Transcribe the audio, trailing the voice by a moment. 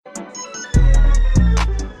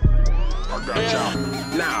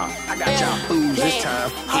got y'all fools this time.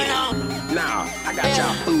 Nah, I got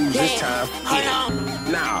y'all fools this time.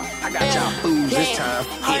 Nah, I got y'all fools this time.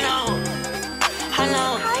 Hold on,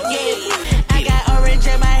 yeah. I got orange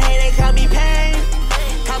in my head, they call me pain.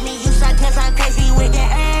 Call me you suck cause I'm crazy with the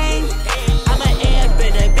aim. I'm an air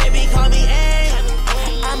bitter, baby, call me aim.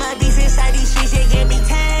 I'm a beast inside these streets, you get me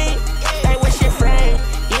tame. Like, what's your friend?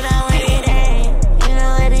 You know what it ain't. You know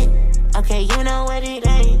what it, okay, you know what it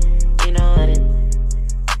ain't. You know what it.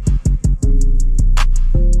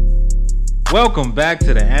 Welcome back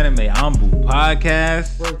to the Anime Ambu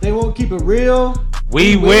podcast. Well, if they won't keep it real,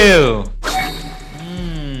 We will.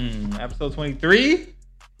 Episode 23.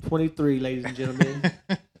 23, ladies and gentlemen.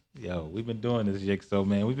 Yo, we've been doing this, Jigsaw,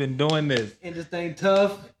 man. We've been doing this. And this thing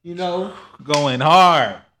tough, you know. Going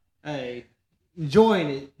hard. Hey, enjoying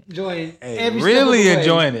it. Enjoying every really step of the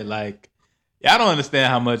enjoying it. Like, y'all don't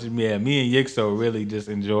understand how much me and Jigsaw really just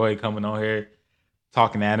enjoy coming on here,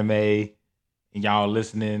 talking anime, and y'all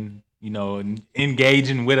listening, you know, and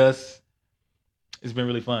engaging with us. It's been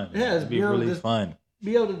really fun. Yeah, it's been really fun.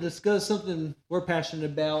 Be able to discuss something we're passionate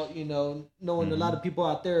about, you know, knowing a lot of people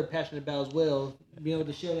out there are passionate about as well. Be able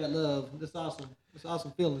to share that love. That's awesome. It's an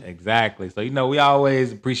awesome feeling. Exactly. So, you know, we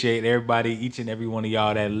always appreciate everybody, each and every one of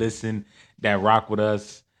y'all that listen, that rock with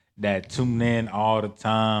us, that tune in all the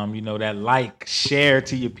time, you know, that like, share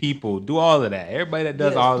to your people, do all of that. Everybody that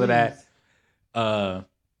does all of that. And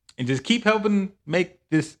just keep helping make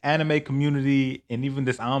this anime community and even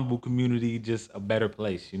this Ambu community just a better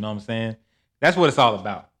place. You know what I'm saying? That's what it's all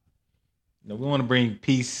about. You know, we want to bring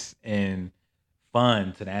peace and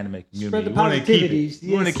fun to the anime community. Spread the We want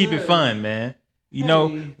positivities. to keep it fun, man. You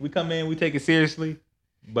know, we come in, we take it seriously.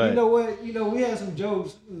 But you know what? You know, we had some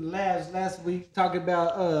jokes last week talking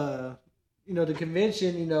about you know, the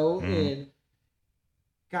convention, you know, and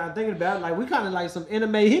kind of thinking about it, like we kind of like some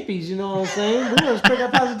anime hippies, you know what I'm saying? We want to spread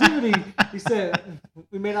that positivity. He said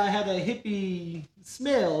we may not have that hippie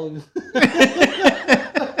smell.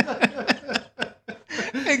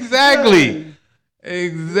 Exactly.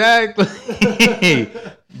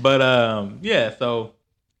 But yeah, so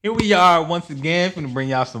here we are once again. Gonna bring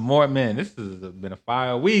y'all some more. Man, this has been a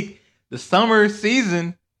fire week. The summer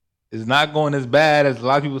season is not going as bad as a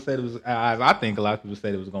lot of people said it was. As I think a lot of people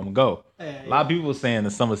said it was going to go. A lot of people were saying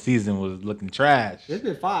the summer season was looking trash. It's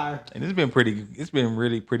been fire, and it's been pretty. It's been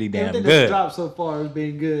really pretty damn everything good. That's dropped so far has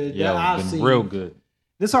been good. Yeah, it's been real good.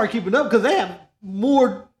 It's hard keeping up because they have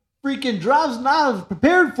more freaking drops than I was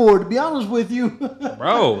prepared for. To be honest with you,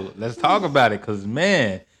 bro, let's talk about it. Cause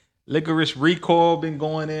man, Licorice Recoil been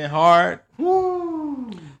going in hard.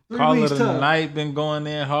 Woo! Call of the Night been going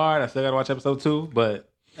in hard. I still gotta watch episode 2, but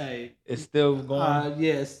hey, it's still going.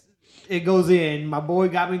 Yes, it goes in. My boy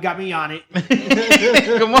got me on it.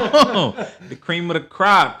 Come on, the cream of the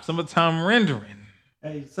crop. Summertime rendering.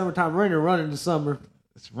 Hey, summertime rendering running the summer.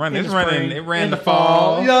 It's running. Spring, it ran the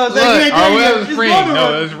fall. You know what I'm saying? It was spring.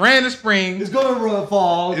 No, it's ran the spring. It's going to run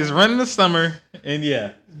fall. It's running the summer, and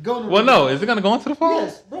yeah. Well, no, is it gonna go into the fall?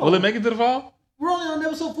 Yes, bro. Will it make it to the fall? We're only on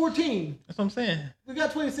episode 14. That's what I'm saying. We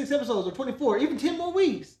got 26 episodes or 24, even 10 more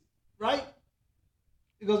weeks, right?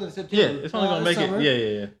 It goes into September. Yeah, it's only gonna make summer. it.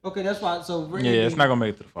 Yeah. Okay, that's why. So it's not gonna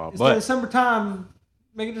make it to the fall. Instead but of summertime,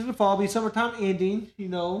 make it to the fall. Be summertime ending. You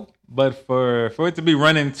know. But for it to be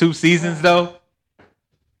running 2 seasons though.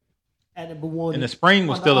 At number 1. And the spring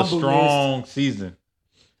was still a strong list. season.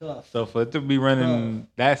 Tough. So for it to be running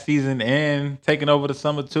that season and taking over the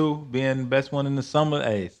summer too, being the best one in the summer,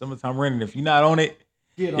 hey, summertime running. If you're not on it,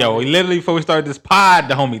 literally before we started this pod,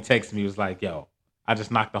 the homie texted me, was like, yo, I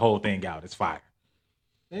just knocked the whole thing out. It's fire.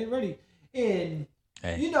 They ain't ready. And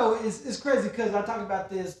you know, it's crazy because I talk about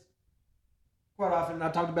this quite often.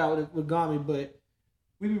 I talked about it with Gami, but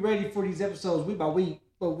we be ready for these episodes week by week.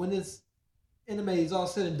 But when this anime is all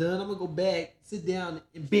said and done, I'm gonna go back, sit down,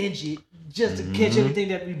 and binge it just to catch everything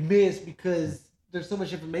that we missed because there's so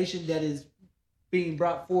much information that is being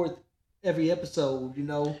brought forth every episode. You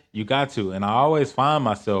know, you got to, and I always find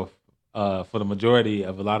myself for the majority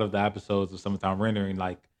of a lot of the episodes of Summertime Rendering,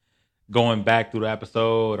 like going back through the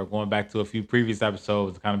episode or going back to a few previous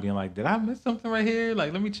episodes, kind of being like, did I miss something right here?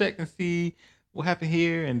 Like, let me check and see what happened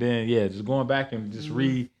here, and then just going back and just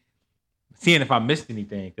seeing if I missed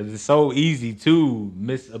anything, because it's so easy to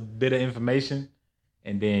miss a bit of information,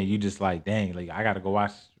 and then you just like, dang, like I gotta go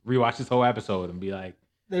rewatch this whole episode and be like,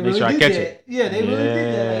 make sure I catch it. Yeah, they really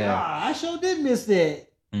did that. Like, I sure did miss that.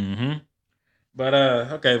 But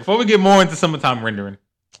okay, before we get more into Summertime Rendering,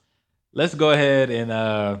 let's go ahead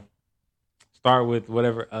and start with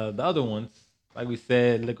whatever the other ones. Like we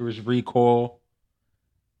said, Licorice Recoil,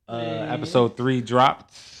 episode 3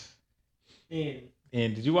 dropped.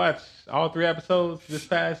 And did you watch all 3 episodes this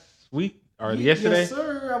past week or yesterday? Yes,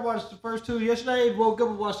 sir. I watched the first 2 yesterday. Woke up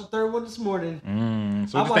and watched the 3rd one this morning.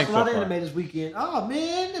 So I watched a lot of anime this weekend. Oh,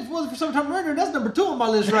 man. If it wasn't for Summertime Render, that's number 2 on my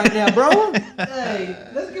list right now, bro. Hey,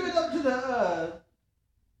 let's give it up to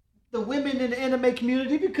the women in the anime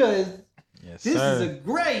community because this is a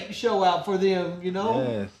great show out for them, you know?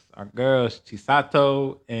 Yes. Our girls,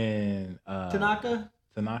 Chisato and... Tanika?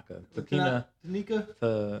 Tanika.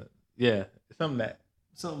 Yeah.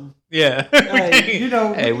 Something. Yeah. Hey, you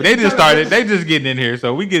know. Hey, they just started. They just getting in here,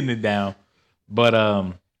 so we getting it down. But,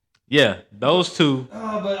 yeah, those 2.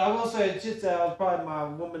 But I will say Chitao is probably my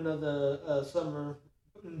woman of the summer.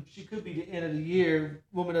 She could be the end of the year,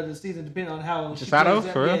 woman of the season, depending on how she plays out.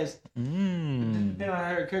 For real? Yes. Depending on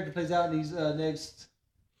how her character plays out in these next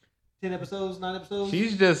 10 episodes, 9 episodes.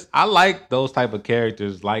 She's just, I like those type of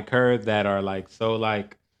characters like her that are like so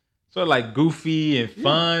like sort of like goofy and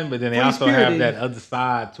fun, but then they also have that other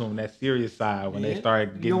side to them, that serious side when they start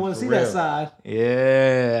getting. You don't want to see real. that side.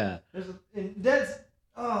 Yeah. And that's,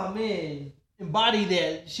 oh man, embody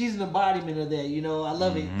that. She's an embodiment of that. You know, I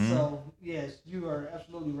love it. So yes, you are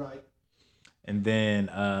absolutely right. And then,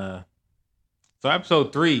 so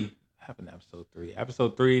episode 3 happened.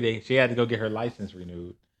 Episode 3, she had to go get her license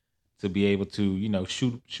renewed to be able to, you know,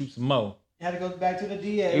 shoot some more. Had to go back to the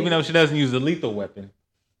DA, even though she doesn't use a lethal weapon.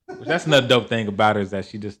 Which that's another dope thing about her is that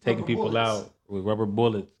she just taking people out with rubber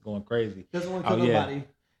bullets, going crazy. Doesn't want to kill nobody.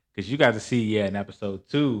 Because you got to see, in episode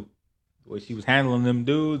 2, where she was handling them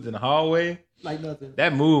dudes in the hallway. Like nothing.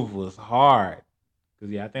 That move was hard.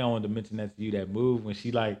 Because, I think I wanted to mention that to you, that move when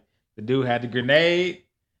she, the dude had the grenade,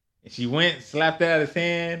 and she went, slapped it out of his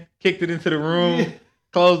hand, kicked it into the room,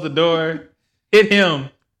 closed the door, hit him,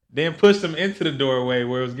 then pushed him into the doorway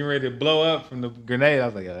where it was getting ready to blow up from the grenade. I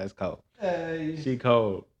was like, yo, that's cold. She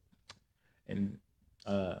cold. And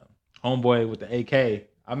homeboy with the AK,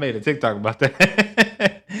 I made a TikTok about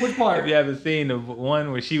that. Which part? If you haven't seen the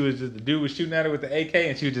one where the dude was shooting at her with the AK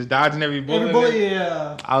and she was just dodging every bullet. Every bullet,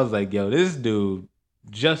 yeah. I was like, yo, this dude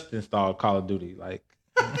just installed Call of Duty. Like,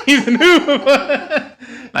 he's a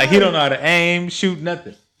noob. Like, he don't know how to aim, shoot,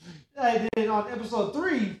 nothing. Hey, then on episode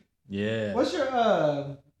 3, yeah. What's your,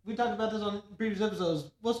 we talked about this on previous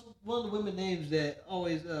episodes. What's one of the women names that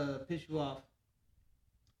always piss you off?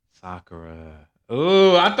 Sakura.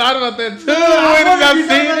 Ooh, I thought about that too. I've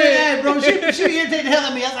seen it. Bro, she irritated the hell out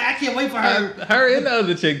of me. I was like, I can't wait for her. Her and the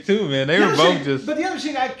other chick too, man. They were both just. But the other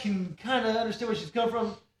chick, I can kind of understand where she's come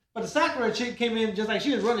from. But the Sakura chick came in just like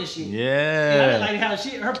she was running shit. Yeah. And I like how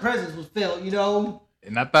her presence was felt, you know.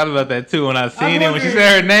 And I thought about that too when I seen it. When she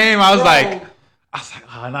said her name, I was like,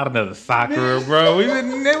 oh, not another Sakura, bro. We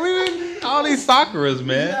been all these Sakuras,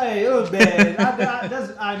 man. Hey, it was bad.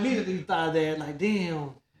 I immediately thought of that. Like,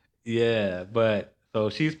 damn. Yeah, but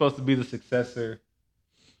so she's supposed to be the successor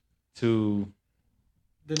to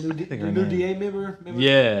the new DA member.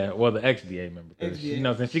 Yeah, well, the ex-DA member. You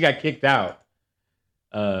know, since she got kicked out,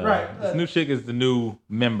 this new chick is the new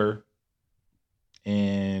member,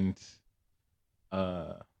 and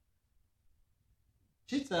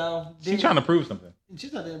she's trying to prove something.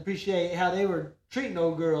 She's trying to appreciate how they were treating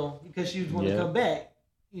old girl because she was wanting to come back.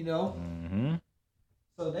 You know. Mm-hmm.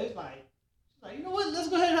 So they like, you know what? Let's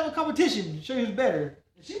go ahead and have a competition. Show you who's better.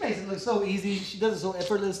 And she makes it look so easy. She does it so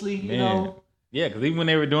effortlessly. You know. Yeah, because even when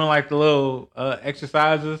they were doing like the little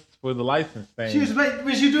exercises for the license thing,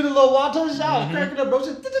 when she do the little wall toes, I was cracking up, bro.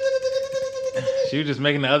 She was just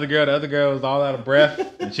making the other girl was all out of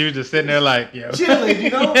breath, and she was just sitting there like, yo, chilling,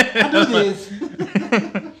 you know. I do this.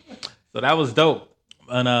 So that was dope.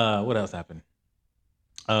 And what else happened?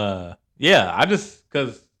 Yeah, I just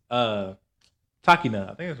because Takina,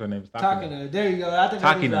 I think that's her name. Takina. There you go. I think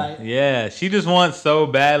Takina. Right. Yeah, she just wants so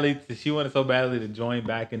badly. She wanted so badly to join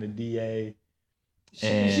back in the DA.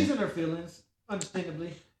 She's in her feelings,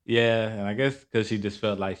 understandably. Yeah, and I guess because she just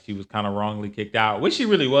felt like she was kind of wrongly kicked out, which she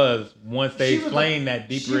really was. Once they explained that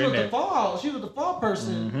deeper in there, she was the fall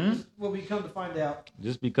person. Mm-hmm. When we come to find out,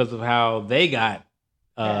 just because of how they got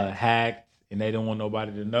hacked. And they didn't want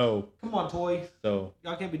nobody to know. Come on, Toy. So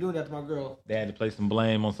y'all can't be doing that to my girl. They had to place some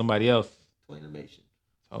blame on somebody else. Toy Animation.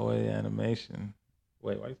 Toy Animation.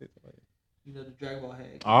 Wait, why you say Toy? You know the Dragon Ball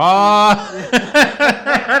hack. Oh,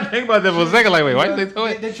 I think about that for a second. Like, wait, why you say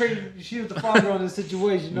Toy? They traded. She was the fall girl in this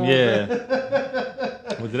situation. You know yeah.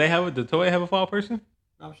 Well, did Toy have a fall person?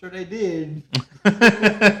 I'm sure they did.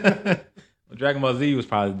 Well, Dragon Ball Z was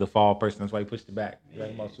probably the fall person. That's why he pushed it back.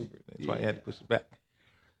 Dragon Ball Super. That's why he had to push it back.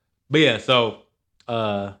 But yeah, so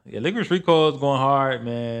Licorice Recoil is going hard,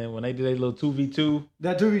 man. When they did their little 2v2.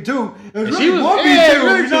 That 2v2. It was really 1v2.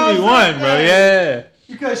 Really 2v1, bro. Yeah.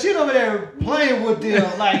 Because she's over there playing with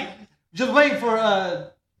them, like just waiting for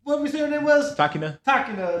what we said her name was? Takina.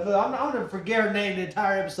 Takina. Look, I'm gonna forget her name the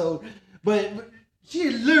entire episode, but she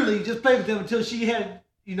literally just played with them until she had,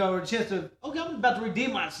 you know, a chance to. Okay, I'm about to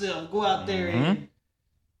redeem myself. Go out there and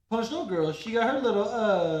punch no girl. She got her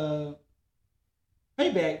little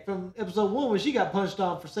payback from episode 1 when she got punched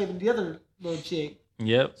on for saving the other little chick.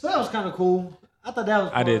 Yep. So that was kind of cool. I thought that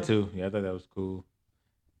was fun. I did too. Yeah, I thought that was cool.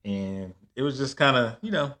 And it was just kind of,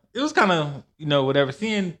 whatever.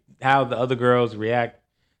 Seeing how the other girls react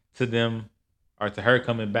to them or to her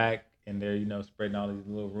coming back, and they're, spreading all these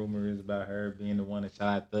little rumors about her being the one that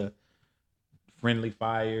shot at the friendly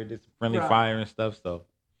fire and stuff. So,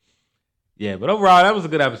 yeah, but overall, that was a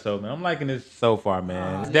good episode, man. I'm liking this so far,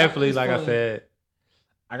 man. It's definitely, like fun. I said,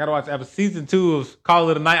 I got to watch season 2 of Call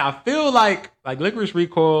It a Night. I feel like Licorice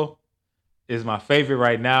Recoil is my favorite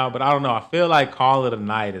right now, but I don't know. I feel like Call It a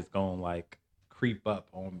Night is going to creep up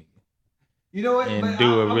on me. You know what? And but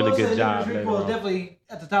do a really good job. Licorice Recoil is definitely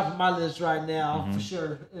at the top of my list right now, for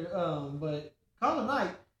sure. But Call It a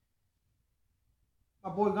Night, my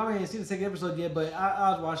boy, I ain't seen the second episode yet, but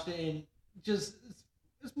I watched it and just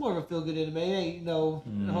it's more of a feel good anime. It ain't a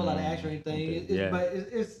whole lot of action or anything. But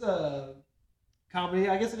it's comedy.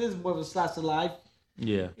 I guess it is more of a slice of life.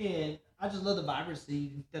 Yeah. And I just love the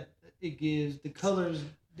vibrancy that it gives, the colors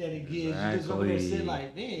that it gives. Exactly. You just over there sitting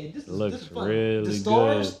like, man, this is fun. Really the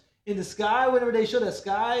stars good. In the sky, whenever they show that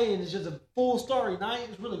sky, and it's just a full starry night,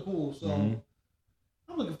 it's really cool. So I'm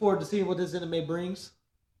looking forward to seeing what this anime brings.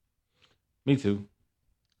 Me too.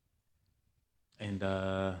 And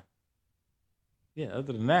other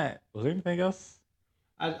than that, was there anything else?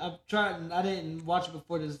 I've tried, and I didn't watch it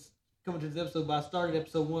before this coming to this episode, but I started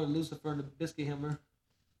episode 1 of Lucifer and the Biscuit Hammer.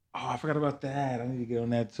 Oh, I forgot about that. I need to get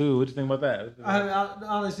on that too. What do you think about that?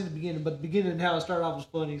 I only seen the beginning, but the beginning and how it started off was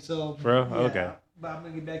funny. So, bro, yeah, okay. But I'm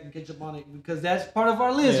gonna get back and catch up on it because that's part of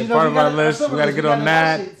our list. Yeah, part of our list. We gotta get on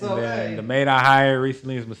that. So, and then the maid I hired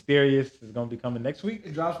recently is Mysterious. It's gonna be coming next week.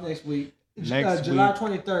 It drops next week. July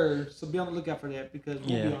 23rd. So be on the lookout for that because we'll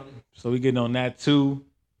be on it. So we getting on that too.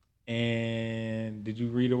 And did you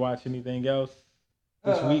read or watch anything else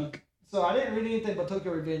this week? So I didn't read anything but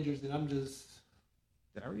Tokyo Revengers, and I'm just.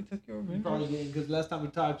 Did I read Tokyo Revengers? Probably didn't, because last time we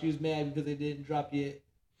talked, you was mad because they didn't drop yet.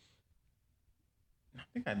 I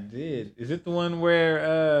think I did. Is it the one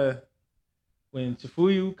where when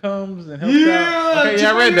Chifuyu comes and helps out? Okay,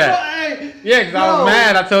 I read that. Yeah, because I was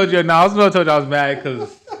mad. I told you. I was mad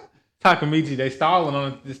because Takamichi, they stalling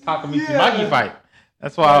on this Takamichi Maki fight.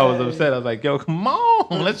 That's why I was upset. I was like, yo, come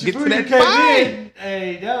on. Let's get to that fight.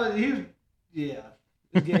 Hey, he was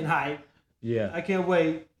getting hype. Yeah. I can't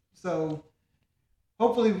wait. So,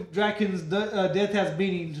 hopefully Draken's death has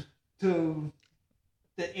meaning to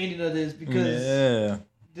the ending of this because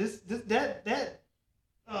the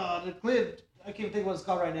clip, I can't think what it's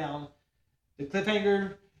called right now. The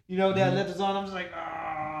cliffhanger, that left us on. I'm just like,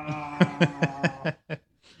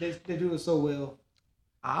 they do it so well.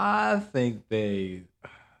 I think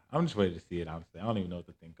I'm just ready to see it, honestly. I don't even know what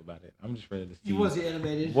to think about it. I'm just ready to see you want to see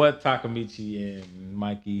animated. What Takamichi and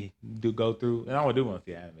Mikey go through. And I do want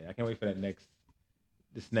to see animated. I can't wait for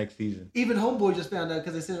this next season. Even Homeboy just found out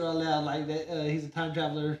because they said it out loud like that he's a time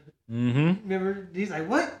traveler. Mm-hmm. Remember? He's like,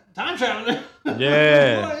 what? Time traveler?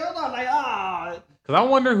 Yeah. Because I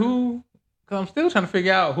wonder who... Because I'm still trying to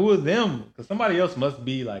figure out who of them... Because somebody else must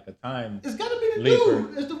be like a time It's got to be the leaper.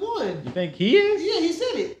 dude. It's the one. You think he is? Yeah, he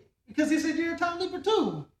said it. Because he said you're a time leaper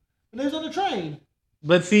too. When they was on the train.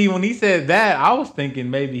 But see, when he said that, I was thinking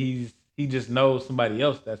maybe he just knows somebody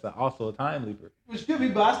else that's also a time leaper. Which could be,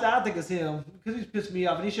 but I think it's him. Because he's pissed me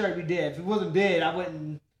off. And he should already be dead. If he wasn't dead,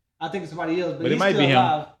 I think it's somebody else. But it might be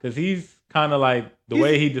him. Because he's kind of like the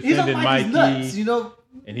way he defended Mikey. Nuts,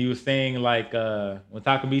 And he was saying like when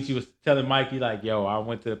Takamichi was telling Mikey like, yo, I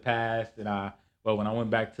went to the past and when I went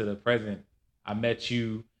back to the present, I met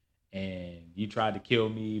you and you tried to kill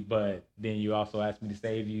me, but then you also asked me to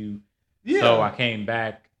save you. Yeah. So I came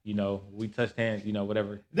back, we touched hands,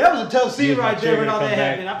 whatever. That was a tough scene right there when all that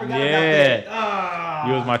happened. I forgot about that.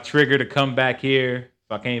 You was my trigger to come back here.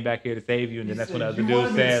 So I came back here to save you. And then that's when the other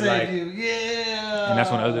dude said like, and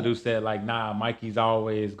that's when the other dude said like, nah, Mikey's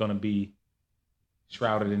always going to be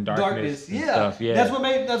shrouded in darkness. Stuff. Yeah. That's what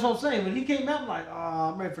I'm saying. When he came out, I'm like,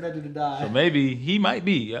 I'm ready for that dude to die. So maybe he might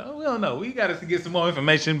be. We don't know. We got to get some more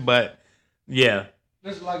information, but yeah.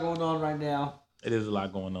 There's a lot going on right now. It is a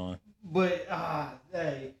lot going on. But,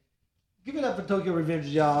 hey, give it up for Tokyo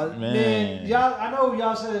Revengers, y'all. Man, y'all, I know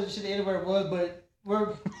y'all said it should have ended where it was, but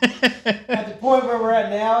we're at the point where we're at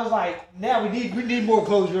now. It's like, now we need more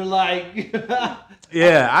closure. Like,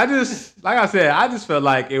 yeah, I just felt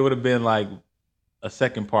like it would have been like a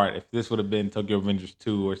second part if this would have been Tokyo Revengers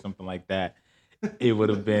 2 or something like that. it would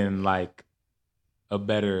have been like a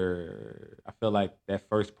better. I feel like that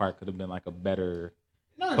first part could have been like a better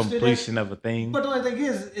completion of a thing. But the only thing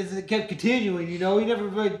is it kept continuing. You know, he never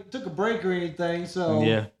really took a break or anything. So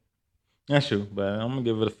yeah, that's true. But I'm gonna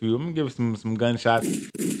give it a few. I'm gonna give it some gunshots.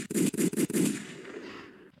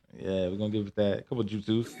 Yeah, we're gonna give it that. A couple of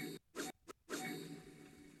jutsus.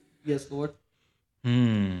 Yes, Lord.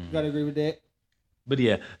 Gotta agree with that. But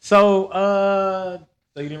yeah, so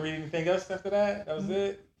you didn't read anything else after that? That was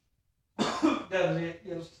it. That was it.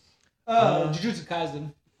 Yes. Jujutsu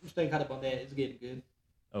Kaisen. I'm staying caught up on that. It's getting good.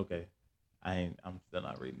 Okay, I'm still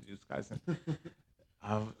not reading Jujutsu Kaisen.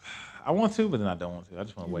 I want to, but then I don't want to. I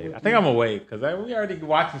just want to wait. I think I'm gonna wait because we already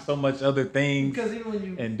watching so much other things. Because even when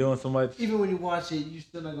you doing so much, even when you watch it, you're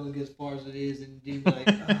still not gonna get as far as it is, and you're like,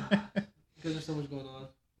 because there's so much going on.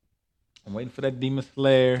 I'm waiting for that Demon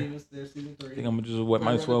Slayer. Demon Slayer season 3. I think I'm gonna just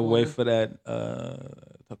might as well wait for that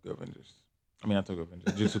Tokyo Avengers. I mean, not Tokyo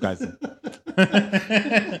Avengers, Jujutsu Kaisen.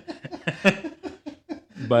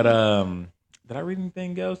 But did I read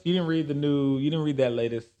anything else? You didn't read that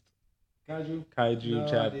latest Kaiju no,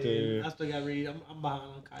 chapter. I still gotta read. I'm behind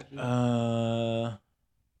on Kaiju.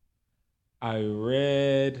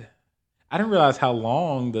 I didn't realize how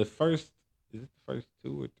long the first 2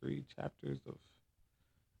 or 3 chapters of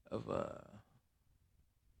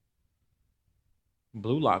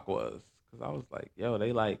Blue Lock was, because I was like, yo,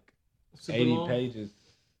 they like super 80 long pages.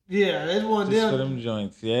 Yeah, it's one of them. For them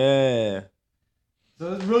joints, yeah.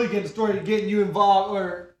 So it's really getting you involved,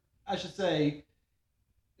 or I should say,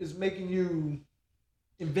 is making you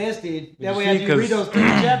invested. That way, after you read those 3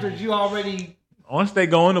 chapters, you already. Once they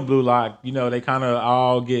go into Blue Lock, you know, they kind of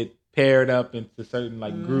all get paired up into certain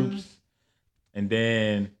like groups, and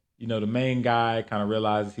then you know the main guy kind of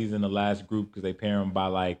realizes he's in the last group because they pair him by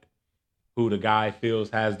like who the guy feels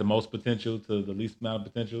has the most potential to the least amount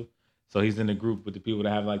of potential. So he's in the group with the people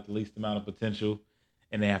that have like the least amount of potential,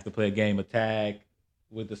 and they have to play a game of tag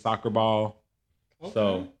with the soccer ball. Okay.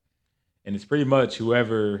 So, and it's pretty much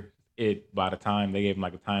whoever it, by the time they gave him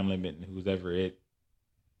like a time limit, and who's ever it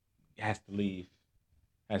has to leave,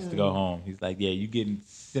 has to go home. He's like, yeah, you getting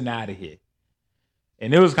sent out of here.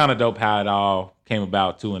 And it was kind of dope how it all came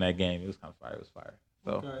about too in that game. It was kind of fire. It was fire.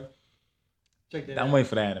 So okay. Check that I'm out. waiting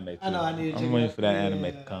for the anime too. I know I need to check I'm waiting that. for that anime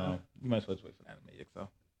to come. You might as well wait for the anime, so.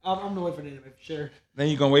 I'm gonna wait for the anime for sure. Then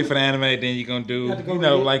you're gonna wait for the anime, then you're gonna do,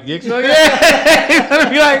 like yeah. You're gonna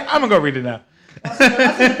be like, I'm gonna go read it now. I seen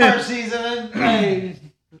the first season. Hey,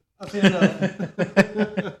 I've seen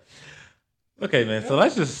enough. Okay, man. So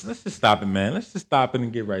let's just stop it, man. Let's just stop it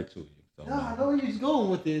and get right to it. So, no, I know where you're going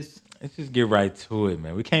with this. Let's just get right to it,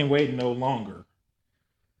 man. We can't wait no longer.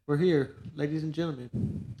 We're here, ladies and gentlemen.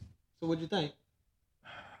 So what'd you think?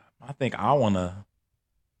 I think I wanna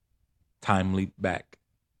time leap back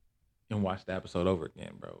and watch the episode over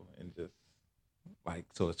again, bro. And just like,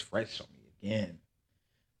 so it's fresh on me again.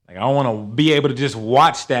 Like, I want to be able to just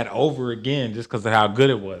watch that over again just because of how good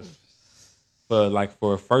it was. But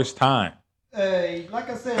for a first time. Hey, like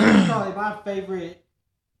I said, it's probably my favorite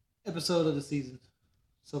episode of the season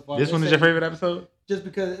so far. This one is your favorite episode? Just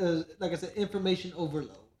because, like I said, information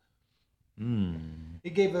overload.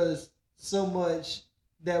 It gave us so much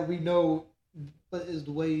that we know, but is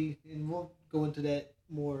the way, and we'll go into that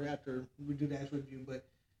more after we do the actual review, but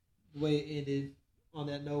the way it ended on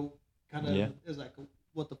that note kind of is like a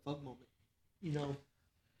what the fuck moment, you know?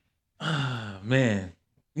 Man.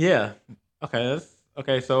 Yeah.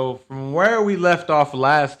 Okay, so from where we left off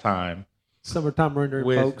last time, Summertime Rendering,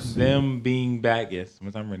 with folks. them being back,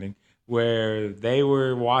 Summertime Rendering, where they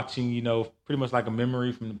were watching, you know, pretty much like a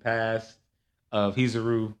memory from the past of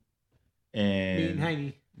Hizuru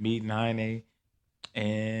and meeting Heine.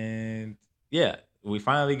 And yeah, we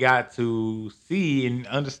finally got to see and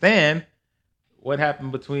understand what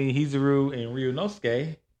happened between Hizuru and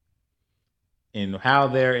Ryunosuke and how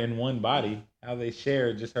they're in one body, how they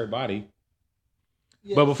share just her body.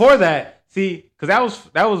 Yes. But before that, see, because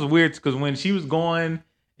that was weird, because when she was going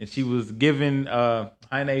and she was giving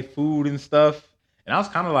Heine food and stuff, and I was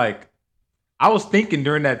kind of like, I was thinking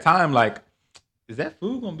during that time, like, is that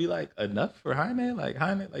food gonna be like enough for Heine? Like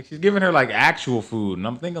Heine, like she's giving her like actual food, and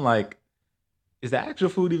I'm thinking like, is the actual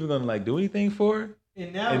food even gonna like do anything for her?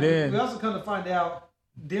 And now we also come to find out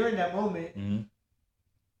during that moment,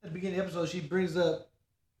 at the beginning of the episode,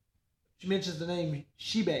 she mentions the name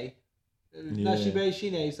Shibe. Not Shibe,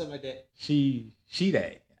 Shine, something like that. Shide.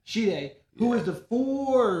 Who is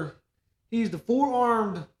he's the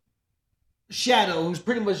 4-armed shadow who's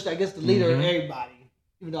pretty much, I guess, the leader of everybody.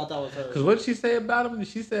 Even though I thought it was her. Because what did she say about him?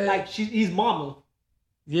 She said... Like, he's mama.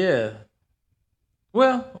 Yeah.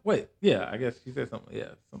 Well, wait, yeah, I guess she said something. Yeah,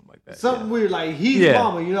 something like that. Something weird, like he's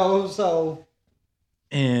mama, you know. So,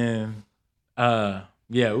 and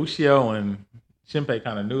Ushio and Shinpei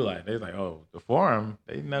kind of knew, like they was like, oh, the forum,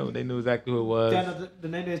 they knew exactly who it was. The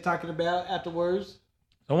name they was talking about afterwards.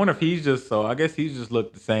 I wonder if he's just so. I guess he's just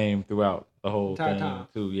looked the same throughout the whole entire thing time.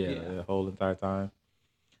 too. Yeah, the whole entire time.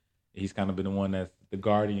 He's kind of been the one that's the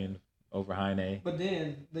guardian over Heine. But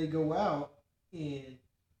then they go out and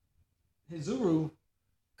Hizuru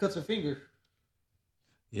cuts her finger.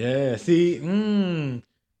 Yeah, see, and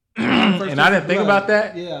I didn't think about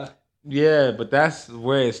that. Yeah, but that's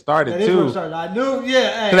where it started that too. Where it started. I knew,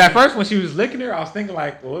 Because at first when she was licking her, I was thinking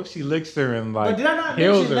like, well, if she licks her and like did I not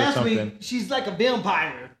heals her or last something. week, she's like a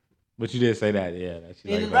vampire. But you did say that, yeah. That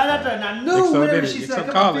she and right after, and I knew whenever she said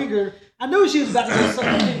cut my finger, I knew she was about to go suck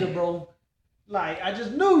my finger, bro. Like I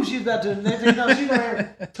just knew she was about to. Next thing you know, she got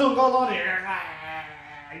her tongue all on it.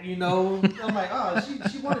 You know, I'm like, oh,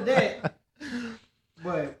 she wanted that.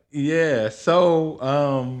 But yeah,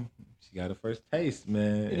 so she got her first taste,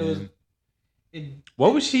 man.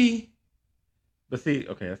 What was she? But see,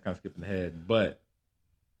 okay, that's kind of skipping ahead. But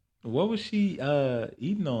what was she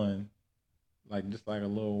eating on? Like just like a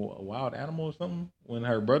wild animal or something? When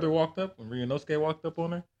her brother walked up, when Ryunosuke walked up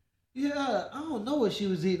on her? Yeah, I don't know what she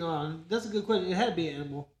was eating on. That's a good question. It had to be an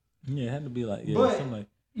animal. Yeah, it had to be like something like.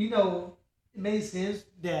 You know, it made sense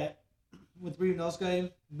that with Ryunosuke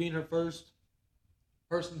being her first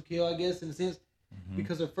person kill, I guess, in a sense,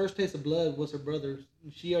 because her first taste of blood was her brother's.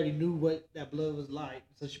 She already knew what that blood was like,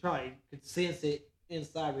 so she probably could sense it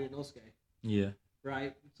inside Ryunosuke. Yeah.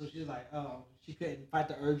 Right? So she's like, oh, she couldn't fight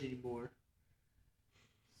the urge anymore.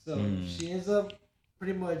 So she ends up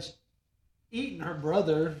pretty much eating her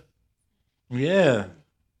brother. Yeah.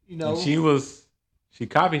 You know. And she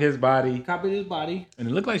copied his body. And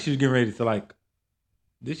it looked like she was getting ready to like,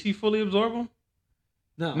 did she fully absorb him?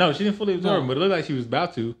 No, she didn't fully absorb him, but it looked like she was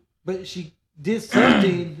about to. But she did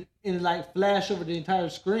something and it like flashed over the entire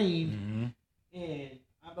screen. And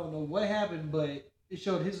I don't know what happened, but it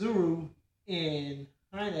showed Hizuru and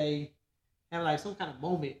Heine having like some kind of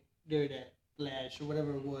moment during that flash or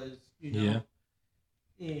whatever it was, you know.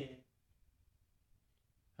 Yeah.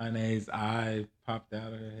 And Heine's eye popped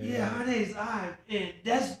out of her head. Yeah, Heine's eye. And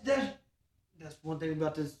that's one thing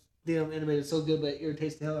about this damn anime that's so good, but it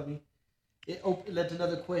irritates the hell out of me. It led to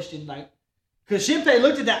another question, like, because Shinpei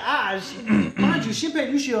looked at the eyes. Mind you, Shinpei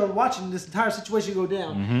and Ushio are watching this entire situation go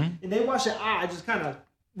down, and they watch the eye just kind of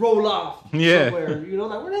roll off somewhere. You know,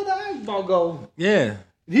 like, where did the eyeball go? Yeah.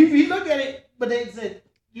 He looked at it, but they said,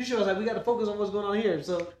 Ushio was like, we got to focus on what's going on here.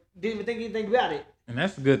 So didn't even think anything about it. And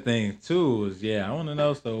that's a good thing too. Is I want to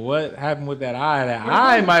know. So what happened with that eye? That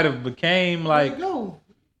eye might have became like. You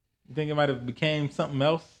think it might have became something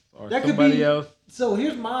else or that somebody else? So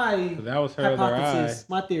here's my that was her hypothesis,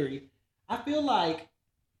 my theory. I feel like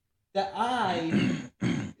that eye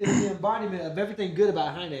is the embodiment of everything good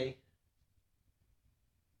about Heine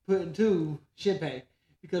put into Shinpei.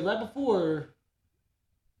 Because right before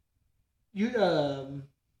Hizuru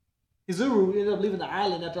ended up leaving the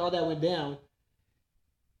island after all that went down,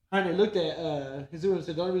 Heine looked at Hizuru and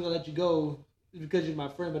said, the only reason I let you go is because you're my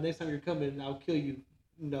friend, but next time you're coming, I'll kill you.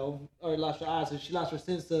 You know, or lost her eyes, so she lost her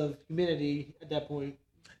sense of humanity at that point.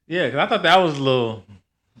 Yeah, because I thought that was a little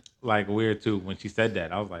like weird too when she said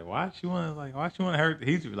that. I was like, why she want to hurt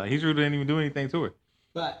Hizuru? Like Hizuru didn't even do anything to her.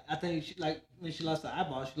 But I think when she lost the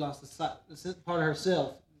eyeball, she lost the part of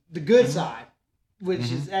herself, the good side,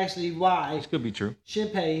 which is actually why. Which could be true.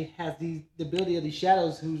 Shinpei has the ability of these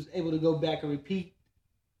shadows, who's able to go back and repeat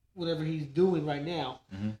whatever he's doing right now.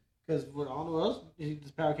 Because where all the else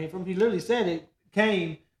this power came from, he literally said it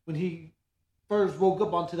came when he first woke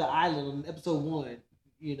up onto the island on episode 1,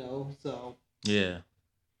 you know, so. Yeah.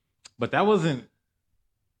 But that wasn't,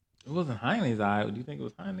 it wasn't Heine's eye. Do you think it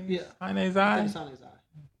was Heine's? Yeah. Heine's eye? I think it's Heine's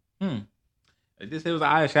eye. They just said it was the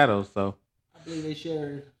eye of shadows, so. I believe they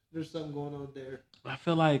share, there's something going on there. I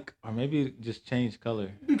feel like, or maybe it just changed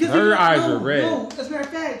color. Because her eyes are red. No, as a matter of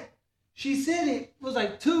fact, she said it was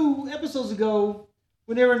like 2 episodes ago.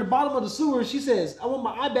 When they were in the bottom of the sewer, she says, I want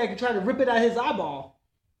my eye back and try to rip it out his eyeball.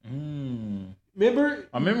 Remember?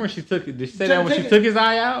 I remember when she took it. Did she say that when she took his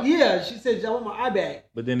eye out? Yeah, she said, I want my eye back.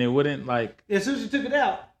 But then it wouldn't like... As soon as she took it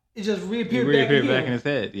out, it just reappeared back in his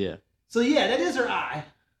head, yeah. So yeah, that is her eye.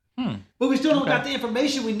 But we still don't got the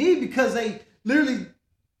information we need because they literally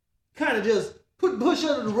kind of just push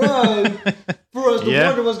under the rug for us to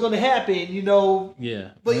wonder what's going to happen, you know? Yeah.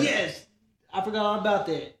 But yes, I forgot all about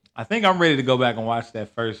that. I think I'm ready to go back and watch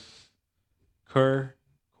that first core.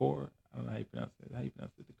 I don't know how you pronounce it.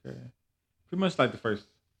 The core. Pretty much like the first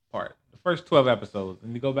part, the first 12 episodes,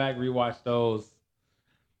 and you go back rewatch those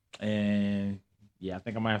And yeah, I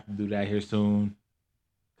think I might have to do that here soon.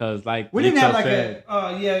 Cause like we didn't have like said,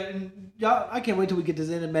 and y'all, I can't wait till we get this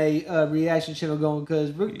anime reaction channel going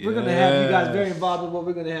because we're gonna have you guys very involved in what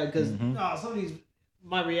we're gonna have because some of these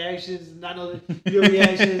my reactions and I know your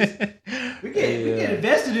reactions we get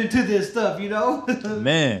invested into this stuff, you know.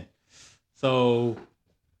 Man, so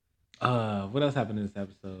what else happened in this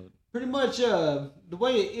episode? Pretty much the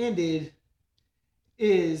way it ended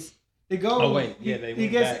is they go. Oh wait, yeah, he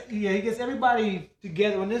gets everybody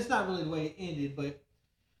together, and it's not really the way it ended, but.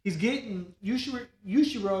 He's getting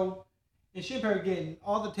Yushiro and Shinpei are getting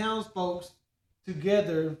all the townsfolk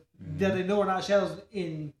together that they know are not shadows.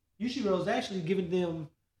 And Yushiro's actually giving them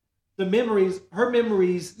the memories, her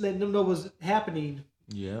memories, letting them know what's happening.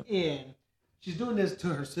 Yeah. And she's doing this to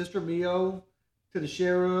her sister Mio, to the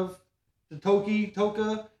sheriff, to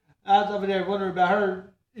Toka. I was over there wondering about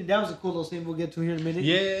her, and that was a cool little scene we'll get to here in a minute.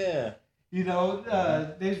 Yeah. You know,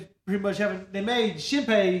 they pretty much they made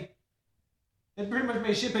Shinpei. They pretty much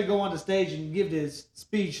made Shinpei go on the stage and give this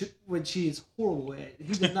speech, which he is horrible at.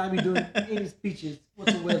 He does not be doing any speeches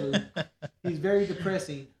whatsoever. He's very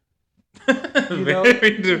depressing.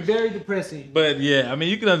 Very depressing. But yeah, I mean,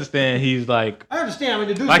 you can understand. He's like, I understand. I mean,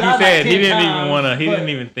 the dude like you said, he didn't times, even want to. He didn't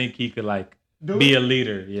even think he could like be a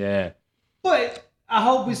leader. Yeah. But I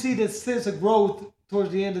hope we see this sense of growth towards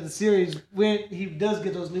the end of the series when he does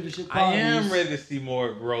get those leadership qualities. I am ready to see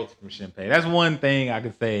more growth from Shinpei. That's one thing I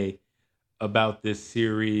could say about this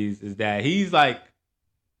series is that he's like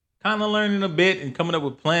kind of learning a bit and coming up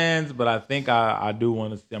with plans, but I think I do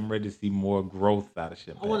want to see, I'm ready to see more growth out of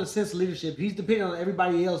Shinpei. I want a sense of leadership. He's depending on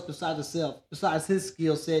everybody else besides himself, besides his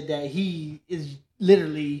skill set that he is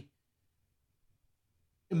literally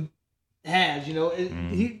has, you know.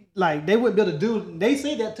 He like they wouldn't be able to do. They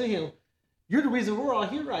say that to him. You're the reason we're all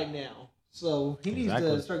here right now. So he needs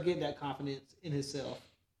to start getting that confidence in himself.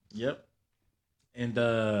 Yep.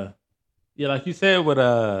 And yeah, like you said with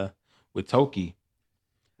Toki.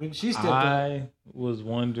 When she stepped I was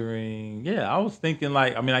wondering, I was thinking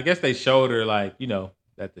like, I mean, I guess they showed her like, you know,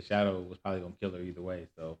 that the shadow was probably gonna kill her either way.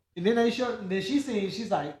 So and then she's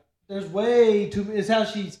like, there's way too it's how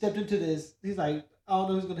she stepped into this. He's like, I don't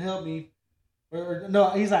know who's gonna help me. Or no,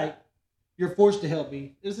 he's like, you're forced to help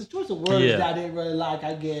me. There's this choice of words that I didn't really like,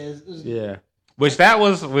 I guess. Which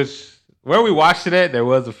where we watched it at, there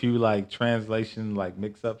was a few like translation like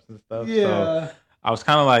mix-ups and stuff. Yeah. So I was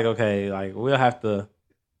kind of like, okay, like we'll have to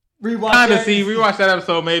rewatch that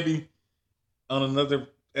episode maybe on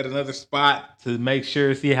another spot to make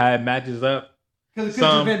sure, see how it matches up. Because it could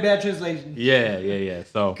have been bad translation. Yeah.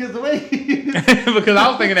 So because the way because I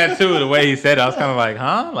was thinking that too, the way he said it, I was kind of like,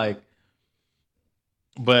 huh? Like,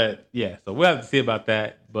 but yeah, so we'll have to see about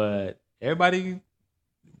that. But everybody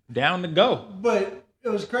down to go. But it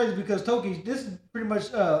was crazy because Toki, this is pretty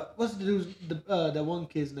much what's the dude's that one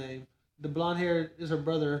kid's name? The blonde hair is her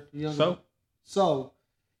brother, the younger. So,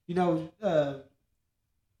 you know,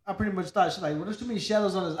 I pretty much thought she's like, well, there's too many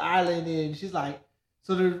shadows on this island, and she's like,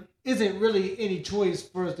 so there isn't really any choice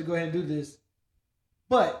for us to go ahead and do this.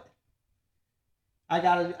 But I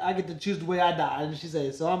get to choose the way I die, and she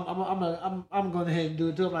said, so I'm going ahead and do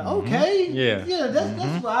it too. I'm like, okay,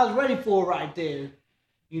 that's what I was ready for right there.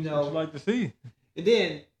 You know, what you like to see. And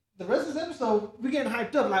then the rest of this episode, we're getting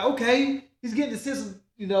hyped up. Like, okay, he's getting the sense of,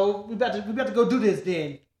 you know, we about to go do this.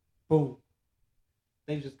 Then, boom,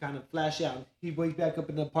 things just kind of flash out. He wakes back up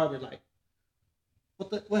in the apartment like,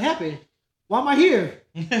 what happened? Why am I here?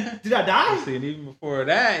 Did I die? See, and even before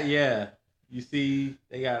that, you see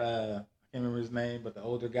they got I can't remember his name, but the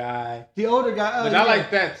older guy. The older guy. Which I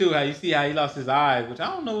like that too. How you see how he lost his eyes, which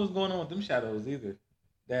I don't know what's going on with them shadows either.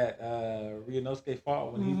 That Ryunosuke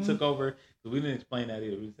fought when he took over. We didn't explain that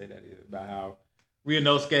either. We didn't say that either about how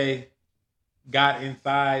Ryunosuke got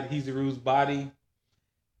inside Hizuru's body.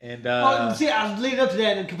 And see, I was leading up to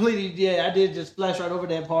that and completely, I did just flash right over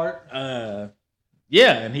that part. And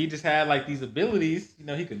he just had like these abilities. You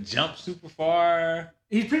know, he could jump super far.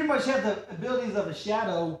 He pretty much had the abilities of a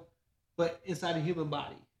shadow, but inside a human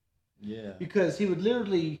body. Yeah. Because he would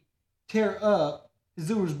literally tear up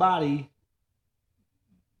Hizuru's body,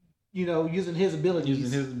 you know, using his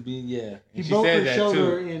abilities. And he broke her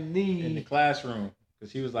shoulder and knee. In the classroom.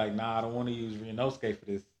 Because she was like, nah, I don't want to use Ryunosuke for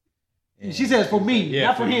this. And she says, for me,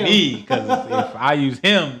 not for him. Me, because if I use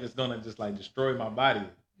him, it's going to just like destroy my body.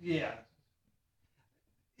 Yeah.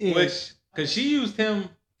 Which, because she used him,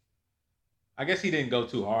 I guess he didn't go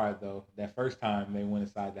too hard though. That first time they went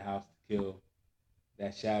inside the house to kill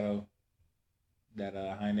that shadow that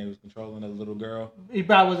Heine was controlling, a little girl. He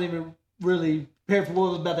probably wasn't even really prepared for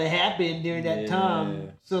what was about to happen during that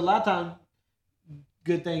time. So a lot of times,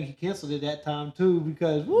 good thing he canceled it that time too,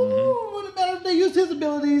 because wouldn't matter if they used his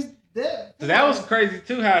abilities. That was crazy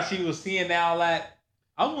too. How she was seeing all that.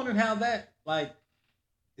 I was wondering how that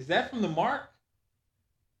is that from the mark?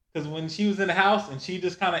 Because when she was in the house and she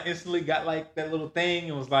just kind of instantly got like that little thing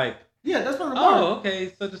and was like, yeah, that's from the mark. Oh,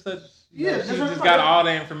 okay, such and such. Yeah, she just got all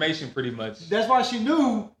the information pretty much. That's why she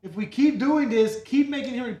knew if we keep doing this, keep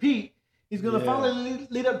making him repeat, he's gonna finally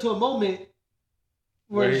lead up to a moment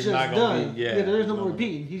where it's just done. There's no more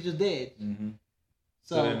repeating. He's just dead. Mm-hmm.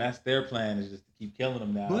 So then that's their plan, is just to keep killing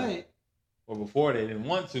him now. Or before they didn't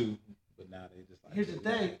want to, but now they just like. Here's the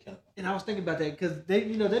thing, and I was thinking about that because they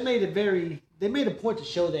made a point to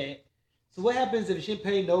show that. So what happens if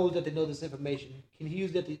Shinpei knows that they know this information? Can he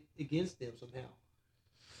use that against them somehow?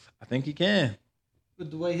 I think he can.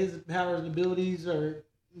 With the way his powers and abilities are,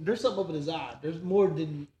 there's something up in his eye. There's more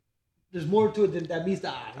to it than that meets the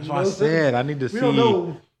eye. That's what I said. I need to see. Don't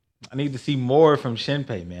know. I need to see more from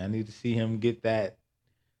Shinpei, man. I need to see him get that,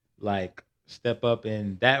 like, step up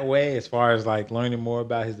in that way, as far as like learning more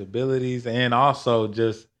about his abilities, and also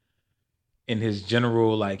just in his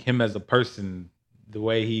general, like, him as a person, the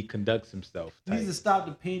way he conducts himself. He needs to stop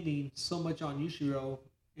depending so much on Yushiro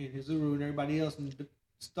and Hizuru and everybody else, and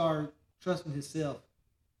start trusting himself.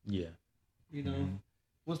 Yeah. You know,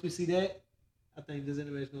 once we see that, I think this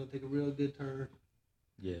anime is going to take a real good turn.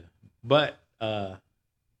 Yeah. But, where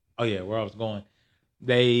I was going.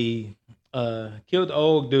 They killed the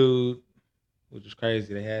old dude, which was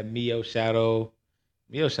crazy. They had Mio Shadow.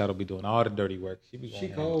 Mio Shadow be doing all the dirty work. She be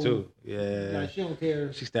going cold too. Yeah. Nah, she don't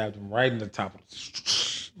care. She stabbed him right in the top of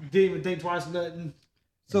the... Didn't even think twice or nothing.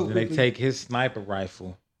 So then they take his sniper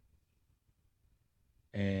rifle.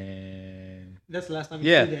 And that's the last time you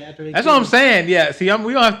see that. After that's what I'm saying. Yeah. See,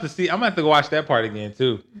 we don't have to see. I'm gonna have to go watch that part again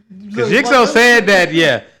too. Because Jigsaw said that.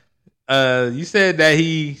 Yeah. You said that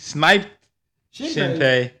he sniped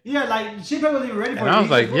Shinpei. Yeah, like Shinpei wasn't even ready for it. And I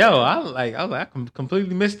was like, I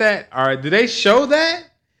completely missed that. Or did they show that?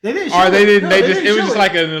 They didn't show it. Or they didn't. No, it was just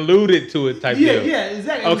like an alluded to it type deal. Yeah,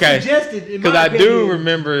 exactly. Okay. Suggested. Because I do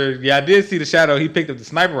remember. Yeah, I did see the shadow. He picked up the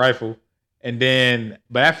sniper rifle. And then,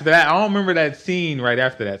 but after that, I don't remember that scene right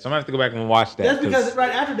after that. So I'm gonna have to go back and watch that. That's because right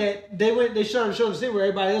after that, they started showing the scene where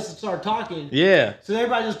everybody else started talking. Yeah. So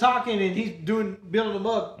everybody just talking, and he's building them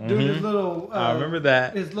up, doing his little. I remember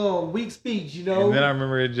that. His little weak speech, you know. And then I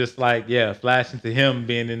remember it just like, flashing to him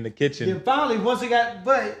being in the kitchen. And finally, once he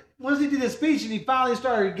did his speech, and he finally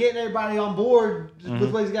started getting everybody on board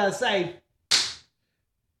with what he's got to say.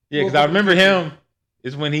 Yeah, because I remember him.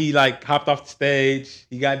 It's when he like hopped off the stage.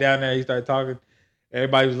 He got down there. He started talking.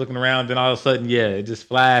 Everybody was looking around. Then all of a sudden, it just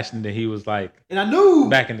flashed, and then he was like, and I knew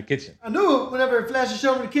back in the kitchen. I knew whenever it flashed and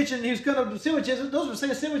showed him in the kitchen, he was cutting up the sandwiches. Those were the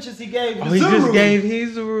same sandwiches he gave. He just gave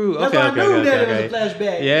Hizuru. That's why I knew that it was a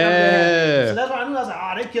flashback. Yeah. So that's why I knew. I was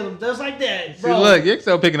like, they killed him just like that, bro. See, look, you're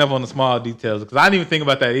still picking up on the small details because I didn't even think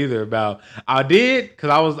about that either. I did because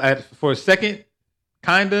I was for a second,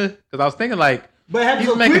 kinda, because I was thinking like. But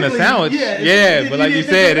he's making a sandwich. Yeah, but like you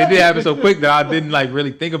said, it did happen so quick that I didn't like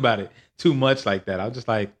really think about it too much like that. I was just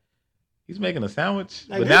like, he's making a sandwich.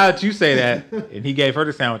 But now that you say that, and he gave her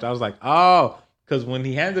the sandwich, I was like, oh, because when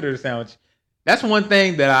he handed her the sandwich, that's one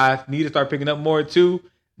thing that I need to start picking up more too,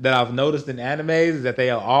 that I've noticed in animes, is that they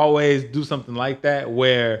always do something like that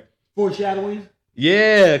where... Foreshadowing?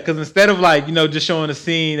 Yeah, because instead of like, just showing a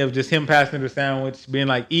scene of just him passing her the sandwich, being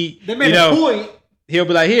like, eat. They made a point. He'll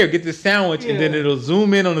be like, here, get this sandwich, and then it'll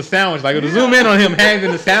zoom in on the sandwich. Like, it'll zoom in on him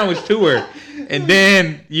handing the sandwich to her. And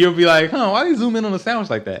then you'll be like, why do you zoom in on the sandwich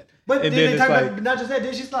like that? But then they talk about, not just that,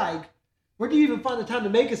 then she's like, where do you even find the time to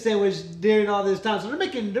make a sandwich during all this time? So they're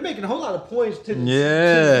making a whole lot of points to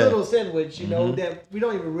this little sandwich, that we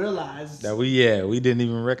don't even realize. That we didn't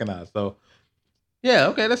even recognize. So, yeah,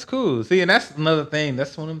 okay, that's cool. See, and that's another thing.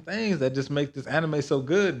 That's one of them things that just makes this anime so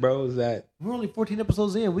good, bro, is that... We're only 14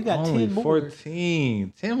 episodes in. We got only 10 more.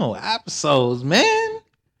 14. 10 more episodes, man.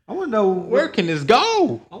 I want to know... Where can this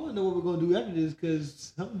go? I want to know what we're going to do after this,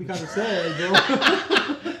 because I'm going to be kind of sad, bro.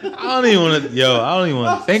 I don't even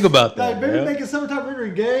want to think about that. Like, maybe make a summertime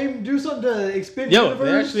rendering game. Do something to expand the universe.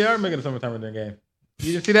 They actually are making a summertime rendering game.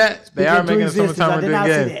 You didn't see that? They are making a summertime rendering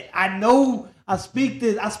game. I know. I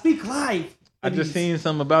speak life. I just seen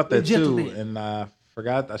something about that too, and I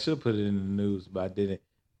forgot. I should have put it in the news, but I didn't.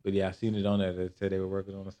 But yeah, I seen it on there. They said they were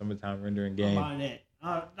working on a summertime rendering game. I'm buying that.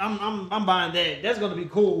 I'm buying that. That's gonna be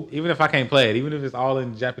cool. Even if I can't play it, even if it's all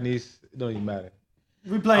in Japanese, it don't even matter.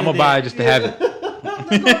 I'm gonna buy it just to have it.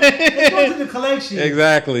 Let's go to the collection.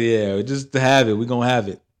 Exactly. Yeah, just to have it. We're gonna have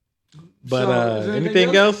it. But so,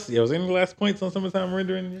 anything else? Yeah, was there any last points on summertime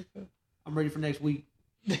rendering? I'm ready for next week.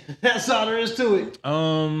 That's all there is to it.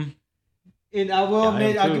 And I will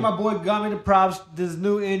admit, I give my boy Gummy the props. This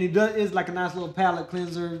new end, it's like a nice little palate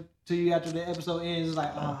cleanser to you after the episode ends. It's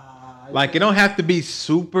like, Like, it don't have to be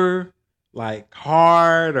super, like,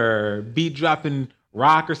 hard or beat dropping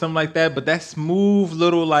rock or something like that, but that smooth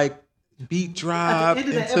little, like, beat drop at the end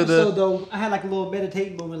of the episode, though, I had like a little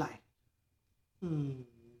meditating moment, like,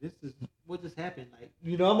 this is what just happened. Like,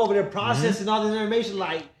 you know, I'm over there processing all this information.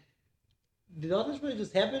 Like, did all this really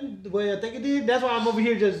just happen the way I think it did? That's why I'm over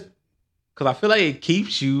here just. Because I feel like it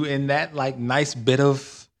keeps you in that, like, nice bit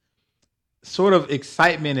of sort of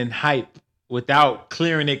excitement and hype without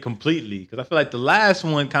clearing it completely. Because I feel like the last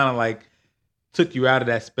one kind of, like, took you out of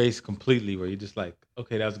that space completely, where you're just like,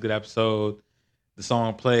 okay, that was a good episode. The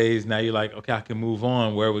song plays. Now you're like, okay, I can move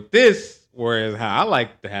on. Where with this, whereas how I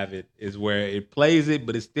like to have it is where it plays it,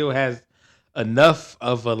 but it still has enough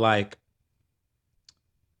of a, like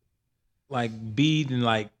beat and,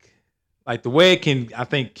 like the way it can, I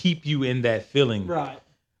think, keep you in that feeling. Right.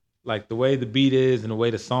 Like, the way the beat is and the way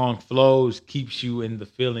the song flows keeps you in the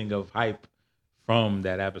feeling of hype from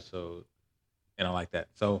that episode. And I like that.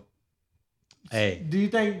 So, hey. Do you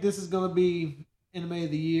think this is going to be Anime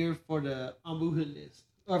of the Year for the Ambu hit list?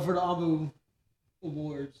 Or for the Ambu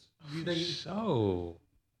Awards? Do you think so?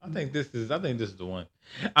 I think this is the one.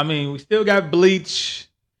 I mean, we still got Bleach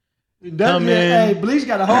coming. Hey, Bleach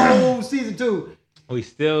got a whole season 2. We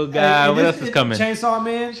still got, what else is coming? Chainsaw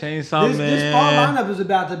Man. This fall lineup is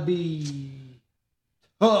about to be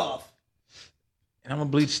tough. And I'm a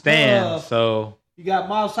Bleach stan, so. You got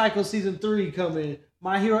Mob Psycho season 3 coming.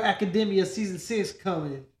 My Hero Academia season 6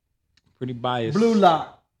 coming. Pretty biased. Blue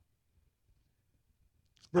Lock.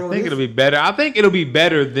 Bro, I think it'll be better. I think it'll be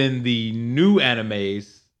better than the new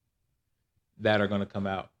animes that are going to come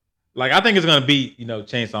out. Like, I think it's going to beat,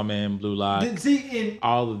 Chainsaw Man, Blue Lock,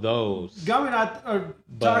 all of those. Gummy and I are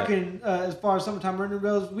talking as far as Summertime Rendering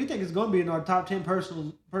goes. We think it's going to be in our top 10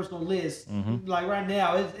 personal list. Mm-hmm. Like, right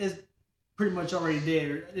now, it's pretty much already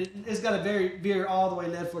there. It's got a veer all the way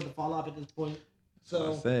left for it to fall off at this point.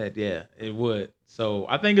 So I said, yeah, it would. So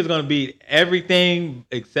I think it's going to beat everything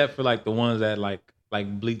except for, like, the ones that, like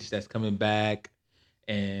Bleach that's coming back,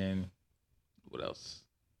 and what else?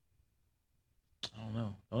 I don't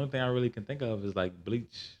know. The only thing I really can think of is, like,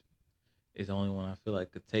 Bleach is the only one I feel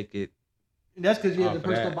like could take it. And that's because you have the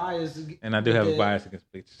personal bias. And I do have a bias against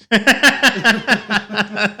Bleach.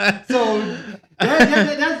 So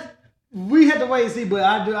that's we had to wait and see, but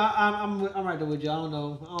I'm right there with you. I don't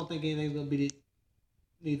know. I don't think anything's gonna beat it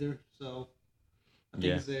neither. So I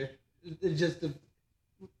think it's there. It's just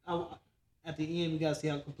at the end we gotta see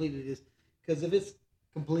how complete it is. Because if it's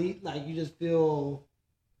complete, like, you just feel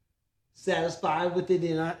satisfied with it,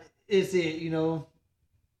 then it's it.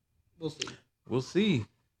 We'll see.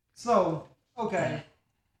 So, okay,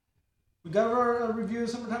 we got our review of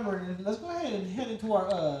Summertime Rendering. Let's go ahead and head into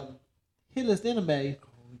our hit list anime.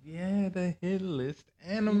 Oh yeah, the hit list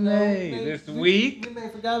anime this week. We may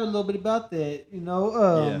have forgot a little bit about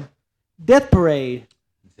that. Death Parade.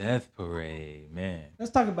 Death Parade, man.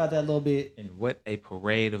 Let's talk about that a little bit. And what a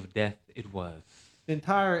parade of death it was.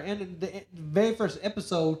 The very first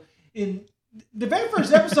episode. In the very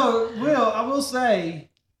first episode, I will say,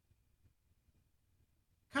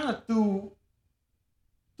 kind of threw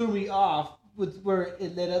me off with where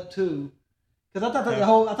it led up to, because I thought the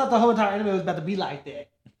whole entire anime was about to be like that.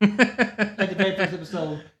 Like the very first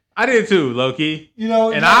episode. I did too, low-key.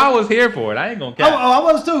 And I was here for it. I ain't gonna cap. I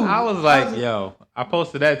was too. I was like, I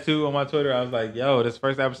posted that too on my Twitter. I was like, this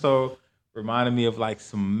first episode reminded me of, like,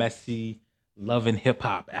 some messy Love and Hip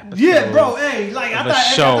Hop episodes. Yeah, bro. Hey, like, I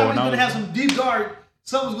thought we was gonna have some deep dark.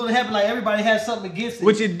 Something was gonna happen. Like, everybody has something against it.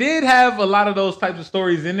 Which it did have a lot of those types of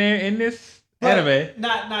stories in there in this anime.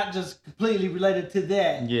 Not just completely related to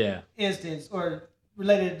that. Instance, or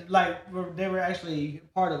related, like, they were actually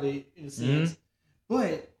part of it in a sense.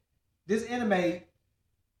 But this anime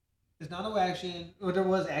is not no action, or there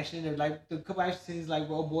was action. There, like, the couple action scenes, like,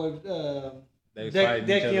 old boy.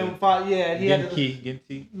 Dekium fought, he had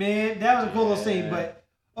Genki. Man, that was a cool little scene. But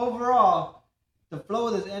overall, the flow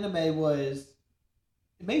of this anime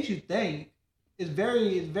it makes you think. It's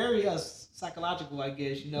very psychological, I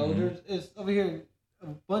guess. It's over here a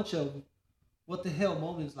bunch of what the hell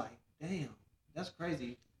moments. Like, damn, that's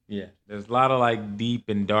crazy. Yeah, there's a lot of, like, deep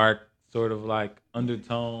and dark sort of, like,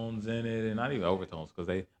 undertones in it, and not even overtones, because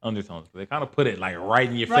they kind of put it, like, right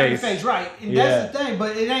in your face. Right. And that's the thing,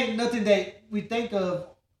 but it ain't nothing that we think of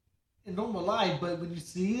in normal life. But when you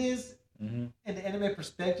see this in the anime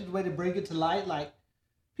perspective, the way they bring it to light, like,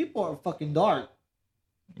 people are fucking dark.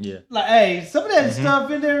 Yeah. Like, hey, some of that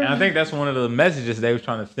stuff in there. And I think that's one of the messages they was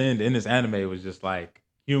trying to send in this anime was just, like,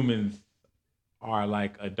 humans are,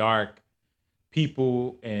 like, a dark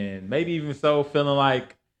people, and maybe even so, feeling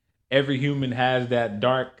like every human has that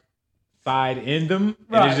dark side in them,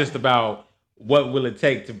 and it's just about what will it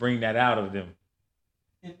take to bring that out of them.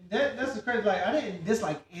 And that's the crazy. Like, I didn't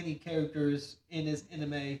dislike any characters in this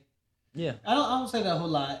anime. Yeah, I don't say that a whole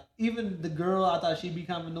lot. Even the girl, I thought she'd be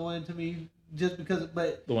kind of annoying to me just because.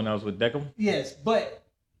 But the one that was with Decim. Yes, but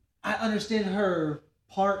I understand her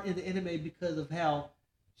part in the anime because of how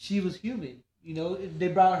she was human. You know, they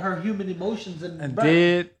brought her human emotions and.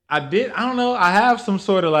 I don't know. I have some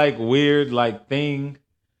sort of like weird like thing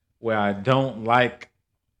where I don't like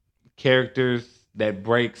characters that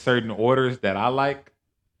break certain orders that I like.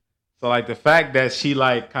 So like the fact that she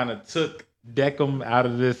like kind of took Decim out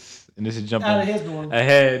of this, and this is jumping out of his norm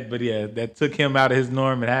ahead, but yeah, that took him out of his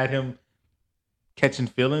norm and had him catching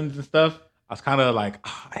feelings and stuff. I was kind of like,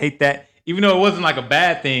 oh, I hate that. Even though it wasn't like a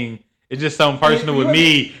bad thing, it's just something personal with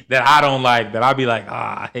me that I don't like. That I'll be like,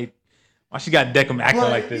 I hate why she got Decim acting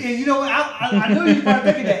like this. You know, I know you're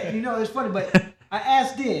probably thinking that. You know, it's funny, but I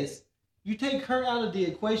asked this. You take her out of the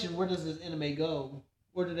equation, where does this anime go?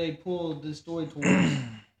 Where do they pull the story towards?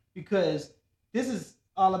 Because this is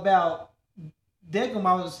all about Decim,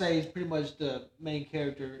 I would say, is pretty much the main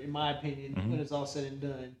character, in my opinion, when it's all said and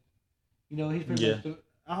done. You know, he's pretty much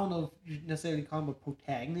I don't know if you necessarily call him a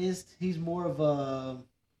protagonist. He's more of a...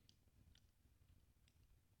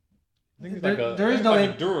 I think there is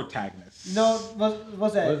no durotagonist. No,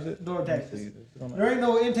 what's that? What is it? Durotagonist. There ain't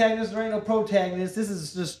no antagonist. There ain't no protagonist. This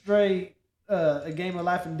is just straight a game of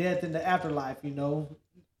life and death in the afterlife. You know.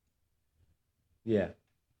 Yeah.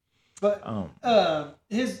 But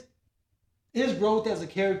his growth as a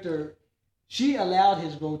character, she allowed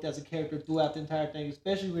his growth as a character throughout the entire thing,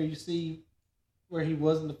 especially where you see where he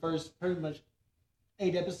was in the first pretty much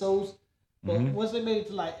 8 episodes. But once they made it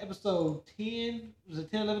to like episode 10, was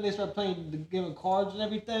it 10, 11, they started playing the game of cards and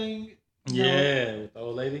everything. With the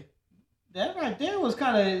old lady. That right there was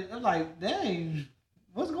kind of like, dang,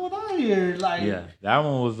 what's going on here? Like, yeah, that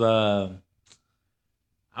one was.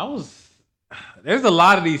 There's a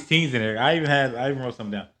lot of these teams in there. I even wrote some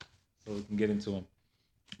down so we can get into them.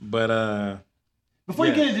 But before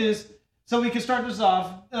you get into this, so we can start this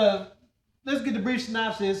off. Let's get the brief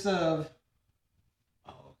synopsis of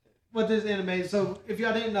what this anime is. So if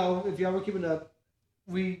y'all didn't know, if y'all were keeping up,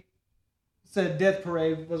 we said Death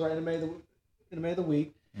Parade was our anime of the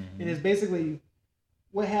week, and it's basically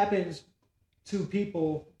what happens to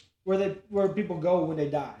people where people go when they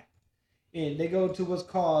die, and they go to what's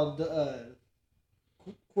called the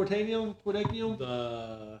Quaternium,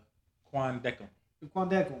 the Quandecum,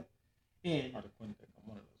 and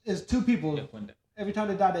it's 2 people. Yeah, every time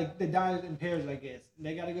they die, they die in pairs, I guess. And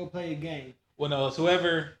they got to go play a game. Well, no, it's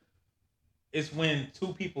whoever. It's when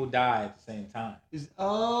 2 people die at the same time. Okay.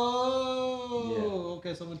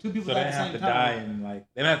 So when 2 people die at the same time. So they don't have to die and like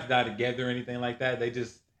they don't have to die together or anything like that. They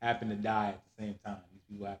just happen to die at the same time. These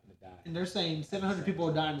people happen to die. And they're saying 700 people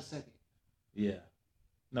are dying a second. Yeah.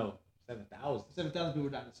 No, 7,000. 7,000 people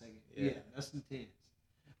are dying a second. Yeah, that's intense.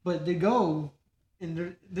 But they go,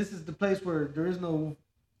 and this is the place where there is no.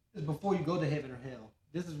 It's before you go to heaven or hell.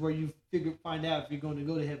 This is where you find out if you're going to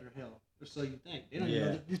go to heaven or hell. Or so you think. They don't even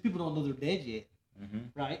know these people don't know they're dead yet,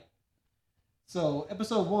 right? So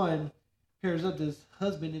episode 1 pairs up this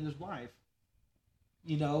husband and his wife.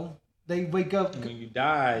 You know, they wake up. When you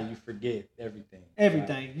die, you forget everything.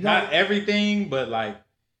 Everything. Like, not everything, but like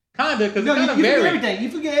kinda, because you forget everything. You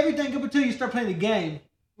forget everything up until you start playing the game,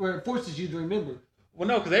 where it forces you to remember. Well,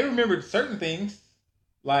 no, because they remembered certain things,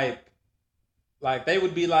 like they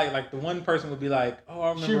would be like the one person would be like, oh,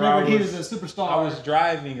 I remember he was a superstar. I was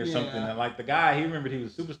driving or something, and like the guy, he remembered he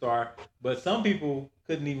was a superstar, but some people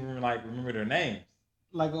couldn't even remember their names.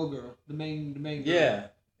 Like old girl, the main girl. Yeah,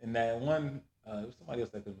 and that one, it was somebody else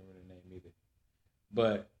that couldn't remember their name either.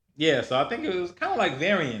 But yeah, so I think it was kind of like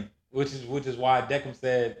varying, which is why Decim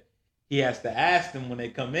said he has to ask them when they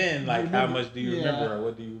come in, like, how much do you remember or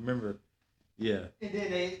what do you remember? Yeah. And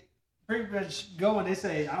then they pretty much go and they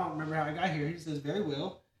say, I don't remember how I got here. He says, very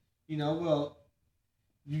well. You know, well,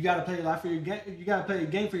 you got to play your life for your game. You got to play a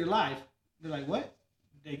game for your life. They're like, what?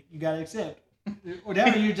 You got to accept. Or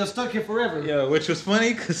that you're just stuck here forever. Yeah, which was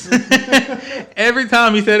funny because every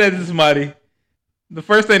time he said that to somebody, the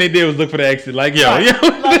first thing they did was look for the exit. Like, yo. Like,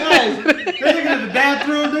 hey, they're looking at the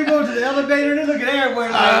bathroom. They're going to the elevator. They're looking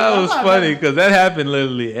everywhere. Like, that was funny because that happened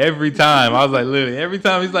literally every time. I was like, literally every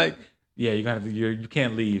time he's like, yeah, you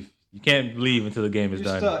can't leave. You can't leave until the game is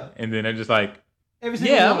done. Stuck. And then they're just like, I'm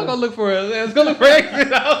gonna go look for it. Let's go look for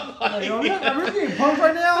exit. I was like, I'm really getting pumped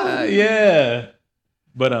right now. Yeah.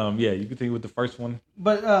 But you continue with the first one.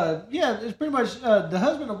 But it's pretty much the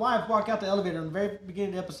husband and wife walk out the elevator in the very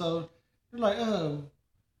beginning of the episode. They're like,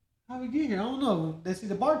 how we get here? I don't know. They see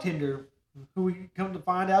the bartender, who we come to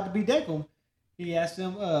find out to be Declan. He asks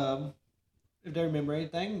them if they remember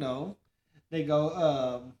anything. No. They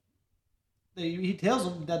go, he tells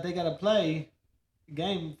them that they got to play a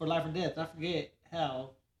game for life or death. I forget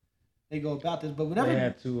how they go about this, but whenever they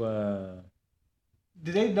had to,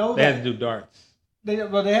 did they know they that had to do darts? They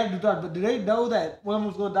have to do darts, but do they know that one of them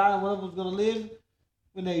was going to die and one of them was going to live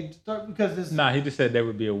when they start? Because this. Nah, he just said there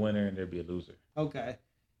would be a winner and there'd be a loser. Okay,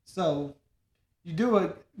 so you do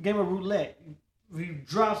a game of roulette. He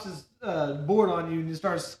drops his board on you and you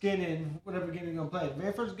start scanning whatever game you're gonna play. The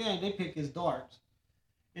very first game they pick is darts,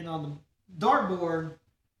 and on the dartboard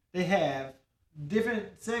they have different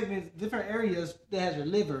segments, different areas that has your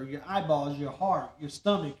liver, your eyeballs, your heart, your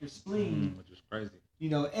stomach, your spleen, which is crazy. You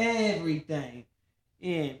know, everything.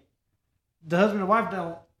 And the husband and wife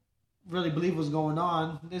don't really believe what's going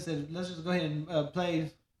on. They said, let's just go ahead and play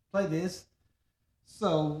this.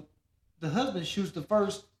 So the husband shoots the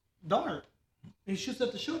first dart. He shoots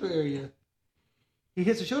at the shoulder area. He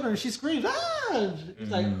hits the shoulder and she screams, ah! He's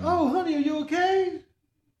like, oh, honey, are you okay?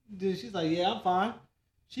 Then she's like, yeah, I'm fine.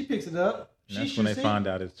 She picks it up. And that's when they find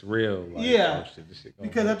out it's real. Like, yeah. Oh, shit, this shit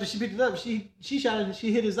because after she picked it up, she shot it and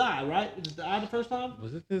she hit his eye, right? Was it the eye the first time?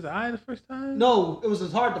 Was it his eye the first time? No, it was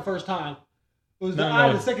his heart the first time. It was the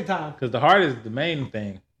eye the second time. Because the heart is the main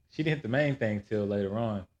thing. She didn't hit the main thing till later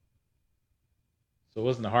on. So it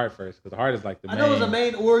wasn't the heart first, because the heart is like the main. I know it was the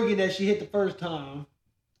main organ that she hit the first time.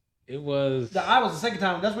 It was. The eye was the second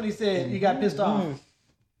time. That's when he said he got pissed off.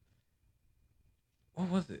 What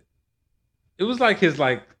was it? It was like his,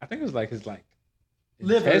 I think it was like his,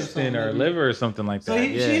 liver intestine or liver or something like that. So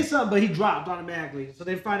she hit something, but he dropped automatically. So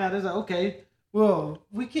they find out, it's like, okay, well,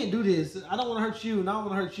 we can't do this. I don't want to hurt you, and I don't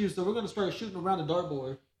want to hurt you, so we're going to start shooting around the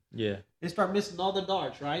dartboard. Yeah. They start missing all their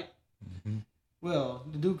darts, right? Mm-hmm. Well,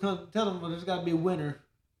 the dude comes, tell them, well, there's got to be a winner.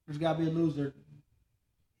 There's got to be a loser.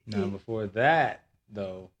 Now, before that,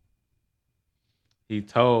 though, he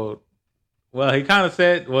kind of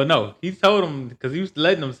said, well, no, he told him, because he was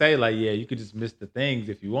letting them say, like, yeah, you could just miss the things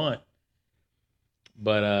if you want.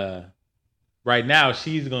 But right now,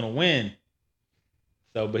 she's going to win.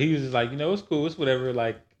 So, but he was just like, it's cool. It's whatever.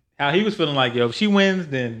 Like, how he was feeling like, if she wins,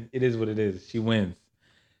 then it is what it is. She wins.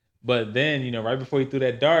 But then, right before he threw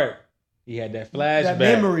that dart, he had that flashback. That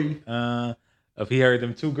memory. Of he heard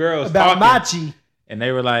them two girls about talking. Machi. And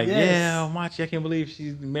they were like, yeah, Machi, I can't believe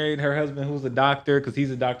she married her husband who's a doctor, because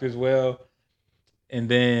he's a doctor as well. And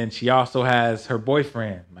then she also has her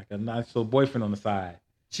boyfriend, like a nice little boyfriend on the side.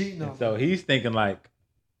 Cheating on her. So he's thinking like,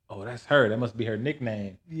 oh, that's her. That must be her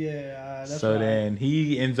nickname. Yeah, that's so right. then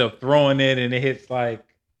he ends up throwing it, and it hits like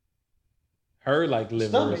her liver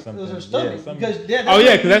stomach. or something. It was her stomach.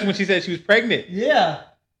 Yeah, because that's when she said she was pregnant. Yeah.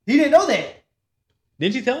 He didn't know that.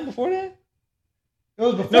 Didn't she tell him before that? It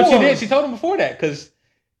was before. No, she did. She told him before that, because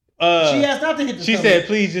she asked not to hit the stomach. She said,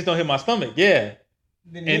 please just don't hit my stomach. Yeah.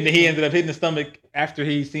 Then he ended up hitting the stomach after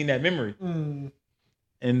he seen that memory. Mm.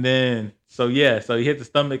 And then, so he hit the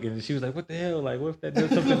stomach, and she was like, what the hell? Like, what if that does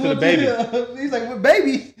something to the baby? He's like, what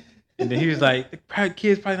baby? And then he was like, the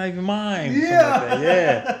kid's probably not even mine. Yeah. Like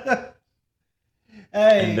yeah.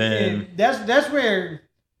 Hey, and then, and that's where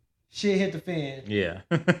shit hit the fan. Yeah.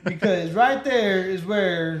 Because right there is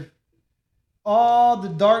where all the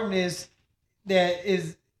darkness that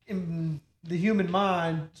is in the human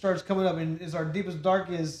mind starts coming up, and is our deepest,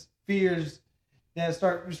 darkest fears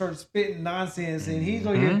that we start spitting nonsense. And he's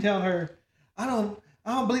over here telling her, I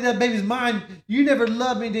don't believe that baby's mine. You never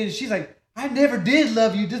loved me. Then she's like, I never did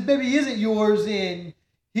love you. This baby isn't yours. And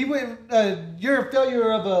he went, you're a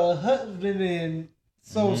failure of a husband, and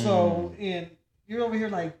so, and you're over here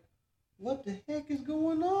like, what the heck is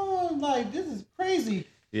going on? Like, this is crazy.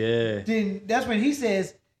 Yeah. Then that's when he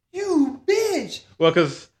says, you bitch. Well,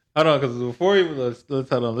 because before let's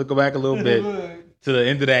hold on, let's go back a little bit to the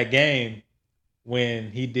end of that game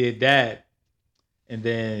when he did that. And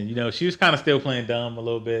then, she was kind of still playing dumb a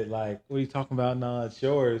little bit. Like, what are you talking about? No, it's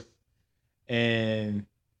yours. And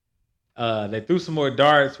they threw some more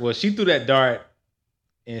darts. Well, she threw that dart,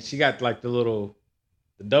 and she got like the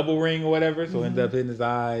double ring or whatever. So ended up hitting his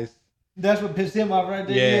eyes. That's what pissed him off right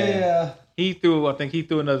there. Yeah. I think he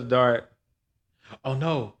threw another dart. Oh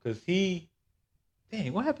no, because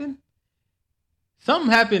what happened? Something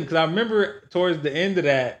happened, because I remember towards the end of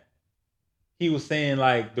that, he was saying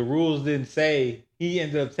like the rules didn't say. He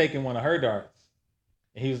ended up taking one of her darts,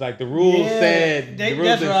 and he was like, the rules said the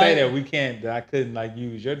rules didn't say that I couldn't like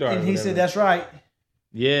use your dart. And he said that's right.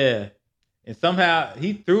 Yeah, and somehow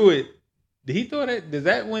he threw it. Did he throw that?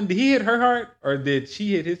 Did he hit her heart, or did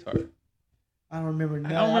she hit his heart? I don't remember.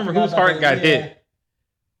 I don't remember whose heart got hit.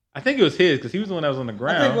 I think it was his because he was the one that was on the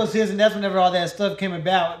ground. I think it was his, and that's whenever all that stuff came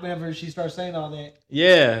about. Whenever she started saying all that.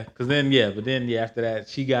 Yeah, because then after that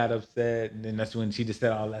she got upset, and then that's when she just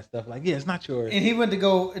said all that stuff like, "Yeah, it's not yours." And he went to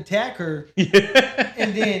go attack her. Yeah.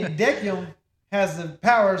 And then Decim has the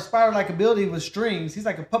power, spider-like ability with strings. He's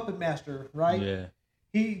like a puppet master, right? Yeah.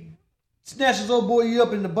 He snatches old boy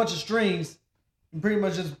up in a bunch of strings and pretty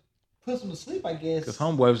much just puts him to sleep, I guess. Because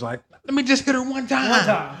homeboy was like, let me just hit her one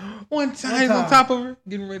time. One time on top of her,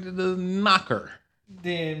 getting ready to knock her.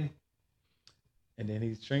 And then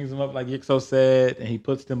he strings them up like Yixo said, and he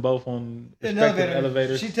puts them both on respective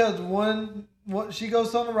elevators. She tells she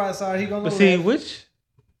goes on the right side, he goes on the left. But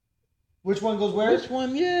which one goes where? Which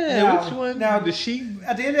one, yeah. Which one? Now, does she...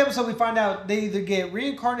 At the end of the episode, we find out they either get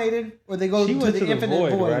reincarnated or they go into the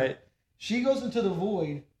infinite void. Right? She goes into the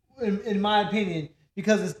void, in my opinion,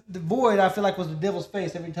 because the void, I feel like, was the devil's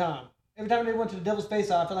face every time. Every time they went to the devil's face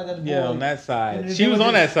side, I feel like that's the void. Yeah, on that side. She was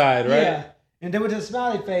on that side, right? Yeah. And then with the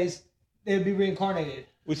smiley face, they would be reincarnated.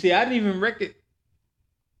 Well, see, I didn't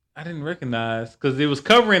recognize, because it was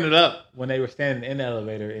covering it up when they were standing in the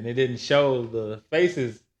elevator, and it didn't show the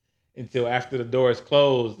faces until after the doors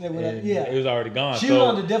closed. It was already gone. She was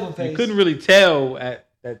on the devil face. You couldn't really tell at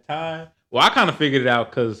that time. Well, I kind of figured it out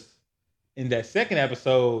because in that second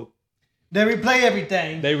episode, they replay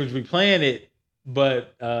everything. They was replaying it,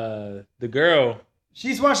 but the girl,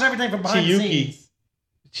 she's watching everything from behind the scenes.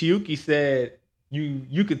 Chiyuki said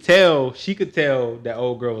you could tell, she could tell that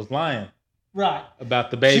old girl was lying. Right. About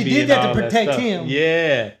the baby. She did and that all to protect stuff. him.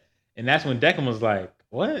 Yeah. And that's when Decim was like,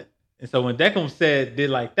 what? And so when Decim did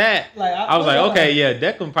like that, I was like, okay, yeah,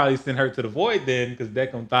 Decim probably sent her to the void then, because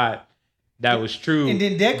Decim thought that was true. And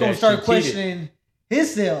then Decim started questioning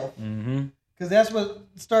himself. Mm-hmm. Because that's what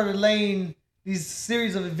started laying these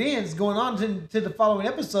series of events going on to the following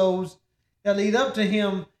episodes that lead up to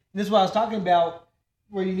him. And this is what I was talking about,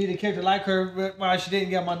 where you need a character like her, why she didn't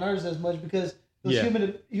get on my nerves as much, because those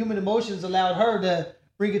human emotions allowed her to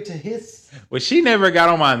bring it to his. Well, she never got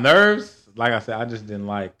on my nerves. Like I said, I just didn't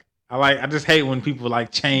like. I just hate when people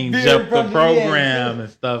like change up the program and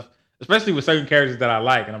stuff, especially with certain characters that I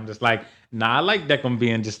like. And I'm just like, nah, I like Decim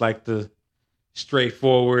being just like the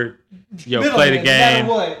straightforward, play the game. No matter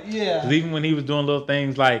what, yeah. Even when he was doing little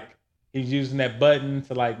things like he was using that button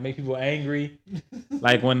to like make people angry,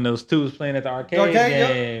 like when those two was playing at the arcade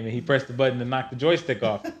game, and he pressed the button to knock the joystick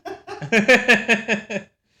off.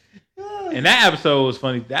 And that episode was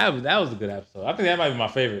funny. That was a good episode. I think that might be my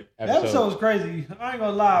favorite episode. That episode was crazy. I ain't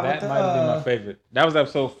gonna lie. That might have been my favorite. That was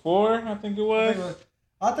episode 4, I think it was.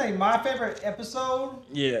 I think my favorite episode.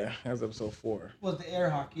 Yeah, that was episode 4. Was the air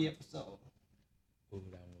hockey episode. Ooh,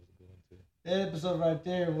 that one was a good one too. That episode right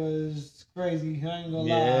there was crazy. I ain't gonna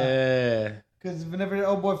lie. Yeah. Because whenever the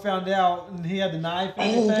old boy found out and he had the knife.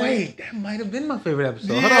 Oh wait, that might have been my favorite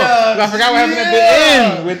episode. Hold on, I forgot what happened at the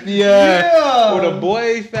end with the where the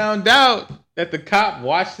boy found out that the cop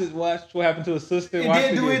watched what happened to his sister. He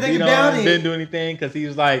didn't do anything about it. Didn't do anything because he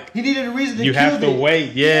was like, he needed a reason to kill it. You have to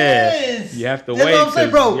wait. Yes. You have to wait. What I'm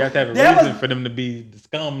saying, bro. You have to have a reason for them to be the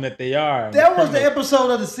scum that they are. That was the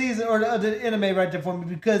episode of the season or the anime right there for me,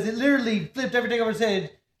 because it literally flipped everything over its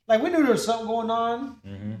head. Like, we knew there was something going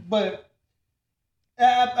on, but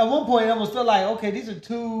at one point, it almost felt like, okay, these are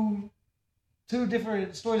two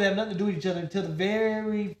different stories that have nothing to do with each other until the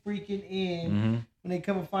very freaking end, when they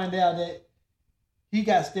come and find out that he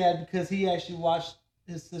got stabbed because he actually watched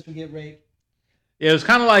his sister get raped. Yeah, it was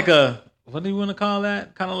kind of like what do you want to call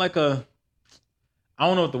that? Kind of like I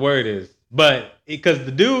don't know what the word is, but because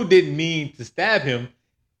the dude didn't mean to stab him,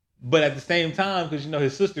 but at the same time, because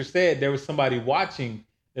his sister said there was somebody watching.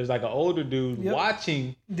 There was like an older dude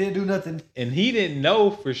watching. Didn't do nothing. And he didn't know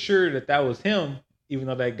for sure that was him, even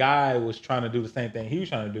though that guy was trying to do the same thing he was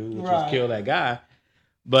trying to do, which was kill that guy.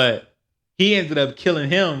 But he ended up killing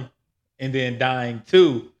him and then dying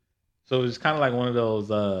too. So it was kind of like one of those...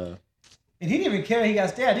 And he didn't even care he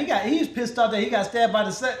got stabbed. He was pissed off that he got stabbed by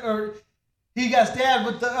he got stabbed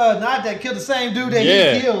with the knife that killed the same dude that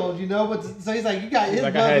he killed, But so he's like, you got his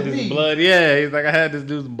blood I had with this me. Blood, yeah. He's like, I had this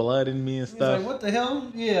dude's blood in me and stuff. He's like, what the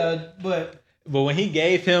hell? Yeah, but when he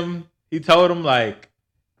gave him, he told him like,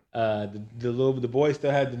 the boy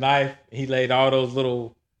still had the knife. He laid all those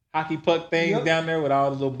little hockey puck things down there with all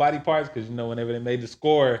the little body parts, because whenever they made the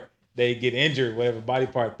score, they get injured. Whatever body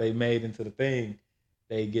part they made into the thing,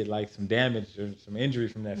 they get like some damage or some injury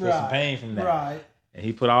from that, some pain from that. Right. And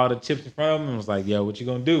he put all the chips in front of him and was like, yo, what you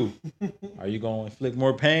gonna do? Are you gonna inflict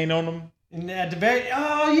more pain on him? And at the very,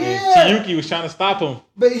 and Chiyuki was trying to stop him.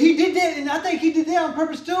 But he did that, and I think he did that on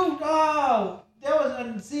purpose too. Oh, that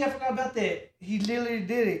was, I forgot about that. He literally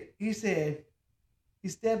did it. He said, He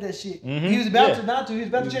stabbed that shit. Mm-hmm. He was about to not to. He was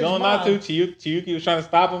about to change his mind. Not to. Chiyuki was trying to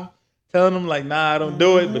stop him, telling him like, "Nah, I don't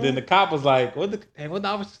do it." But then the cop was like, "What the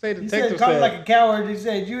officer say?" The detective said, "Call him like a coward." He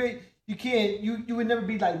said, "You can't. You would never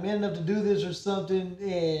be like man enough to do this or something."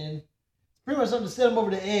 And pretty much something to set him over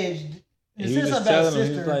the edge. He was just telling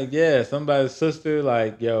him, he was like, "Yeah, somebody's sister.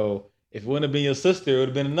 Like, yo, if it wouldn't have been your sister, it would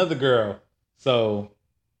have been another girl." So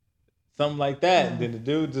something like that. And then the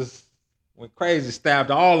dude just went crazy, stabbed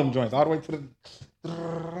all them joints all the way to the.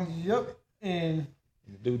 Yep, and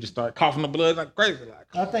the dude just started coughing the blood like crazy.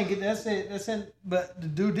 Like, I think that's it. But the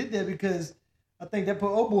dude did that because I think that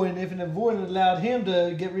put old boy in infinite void and allowed him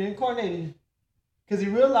to get reincarnated. Because he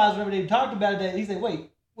realized whenever they talked about it, that he said,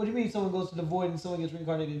 "Wait, what do you mean someone goes to the void and someone gets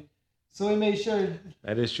reincarnated?" So he made sure.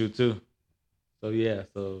 That is true too. So yeah,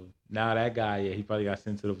 so now that guy, he probably got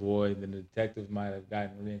sent to the void. Then the detective might have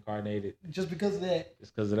gotten reincarnated just because of that.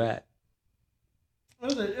 Just because of that. It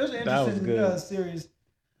was an interesting series.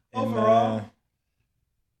 And, overall,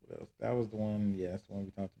 that was the one. Yeah, that's the one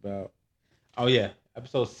we talked about. Oh yeah,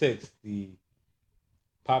 episode 6, the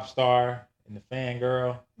pop star and the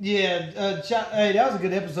fangirl. Yeah, hey, that was a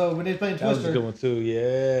good episode when they playing Twister. That was a good one too.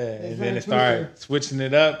 Yeah, and then they started switching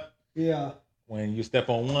it up. Yeah. When you step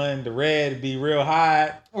on one, the red be real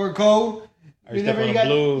hot or cold. Or you step on the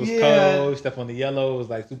blue, it was cold. You step on the yellow, it was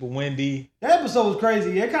like super windy. That episode was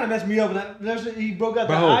crazy. It kind of messed me up. He broke out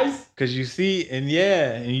the ice. Because you see, and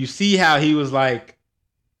you see how he was like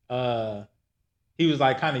kind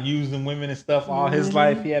of using women and stuff all his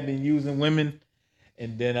life. He had been using women.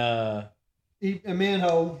 And then a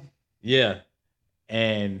manhole. Yeah.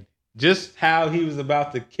 And just how he was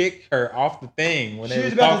about to kick her off the thing when they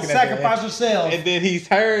was about to sacrifice herself. And then he's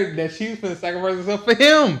heard that she was going to sacrifice herself for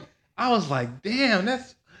him. I was like, damn,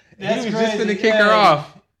 that's he was crazy. just going to kick her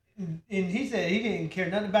off. And he said he didn't care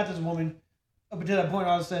nothing about this woman up until that point.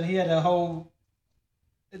 All of a sudden, he had a whole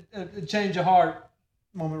a change of heart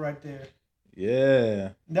moment right there. Yeah.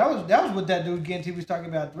 That was what that dude Ginty was talking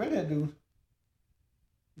about, the redhead dude.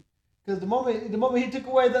 Because the moment he took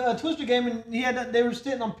away the Twister game and they were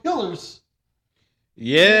sitting on pillars.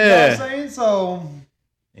 Yeah. You know what I'm saying? So.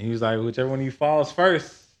 And he was like, whichever one of you falls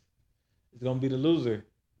first is going to be the loser.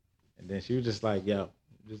 And then she was just like, yo, I'm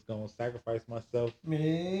just going to sacrifice myself.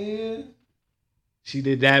 Man. She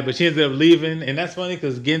did that, but she ended up leaving. And that's funny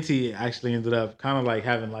because Ginty actually ended up kind of like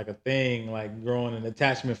having like a thing, like growing an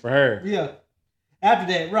attachment for her. Yeah.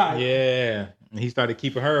 After that, right. Yeah. And he started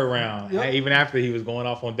keeping her around. Yep. Even after he was going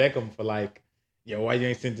off on Deckham for like, yo, why you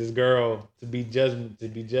ain't sent this girl to be judged?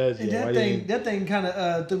 And that thing kind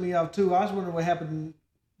of threw me off too. I was wondering what happened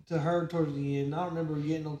to her towards the end. I don't remember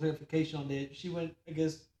getting no clarification on that. She went, I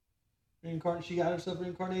guess, she got herself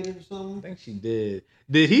reincarnated or something. I think she did.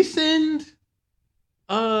 Did he send?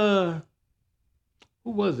 Who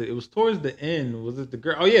was it? It was towards the end. Was it the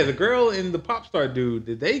girl? Oh yeah, the girl and the pop star dude.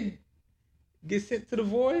 Did they get sent to the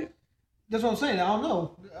void? That's what I'm saying. I don't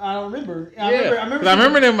know. I don't remember. I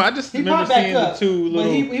remember them. I just remember seeing the two little.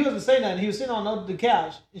 But he wasn't saying nothing. He was sitting on the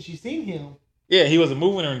couch and she seen him. Yeah, he wasn't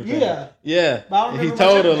moving or anything. Yeah. And he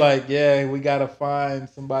told her like, "Yeah, we gotta find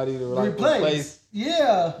somebody to like replace."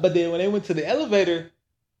 Yeah. But then when they went to the elevator,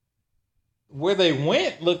 where they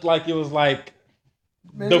went looked like it was like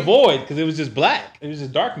the void because it was just black. It was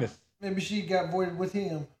just darkness. Maybe she got voided with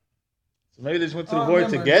him. So maybe they just went to the void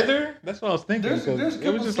together. That's what I was thinking. There's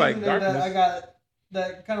it was just like darkness. That I got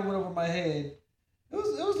that kind of went over my head. There's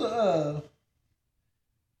a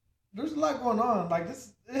lot going on. Like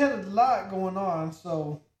this, it had a lot going on.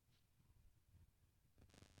 So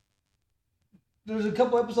there's a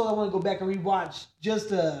couple episodes I want to go back and rewatch just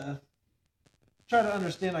to try to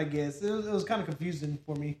understand. I guess it was kind of confusing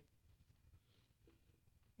for me.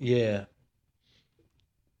 Yeah.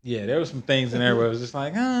 Yeah, there were some things in there where it was just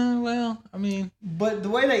like, well, I mean. But the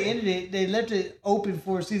way they ended it, they left it open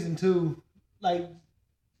for season 2. Like,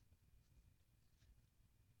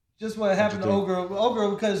 just what happened to Old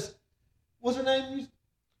Girl, because, what's her name?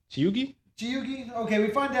 Chiyuki? Okay, we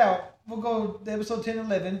find out. We'll go to episode 10 and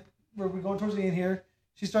 11, where we're going towards the end here.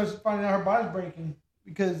 She starts finding out her body's breaking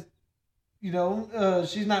because,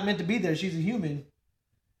 she's not meant to be there. She's a human.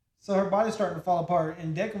 So her body's starting to fall apart,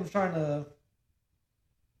 and Deckham's trying to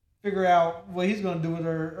figure out what he's going to do with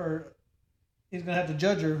her, or he's going to have to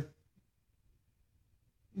judge her.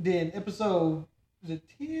 Then episode, is it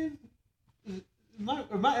 10? It's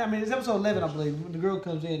episode 11, I believe. When the girl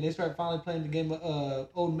comes in, they start finally playing the game of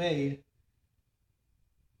Old Maid.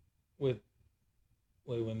 When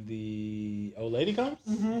the old lady comes?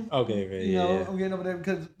 Mm-hmm. Okay. I'm getting over there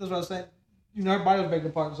because that's what I was saying. Her body was breaking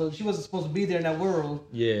apart, so she wasn't supposed to be there in that world.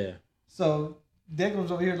 Yeah. So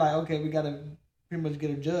Declan's over here like, okay, we got to pretty much get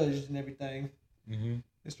her judged and everything. Mm-hmm.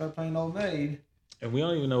 They start playing old maid. And we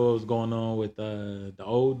don't even know what was going on with the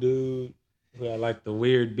old dude who had like the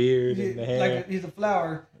weird beard and the hair. Like he's a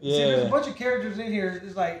flower. Yeah. See, there's a bunch of characters in here.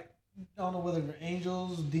 It's like, I don't know whether they're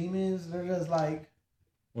angels, demons. They're just like.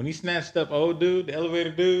 When he snatched up old dude, the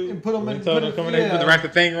elevator dude, and put him in. He told him come in there, put the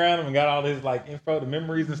thing around him and got all his like info, the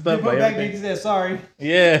memories and stuff. He put back and he said sorry.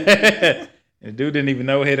 Yeah. And the dude didn't even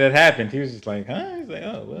know that happened. He was just like, huh? He's like,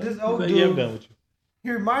 oh, well. This old like, dude. Yeah, I'm done with you.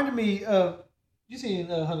 He reminded me of, you seen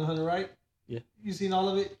Hunter x Hunter, right? Yeah. You seen all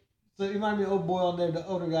of it? So he reminded me of old boy on there, the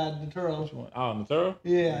older guy, Naturo. Which one? Oh, Naturo?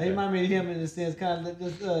 Yeah, okay. He reminded me of him in a sense, kind of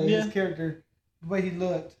his character, the way he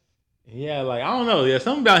looked. Yeah, like, I don't know. Yeah,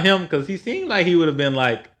 something about him, because he seemed like he would have been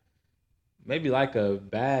like, maybe like a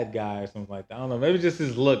bad guy or something like that. I don't know. Maybe just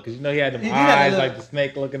his look, because he had them eyes, like the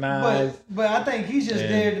snake looking eyes. But I think he's just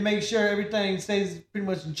there to make sure everything stays pretty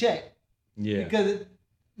much in check. Yeah. Because is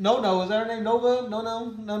that her name? Nova?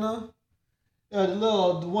 No.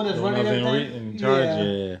 The one that's running everything. In charge,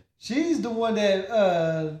 yeah. She's the one that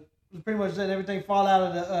was pretty much letting everything fall out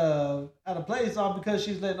of place, all because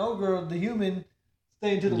she's letting old girl, the human,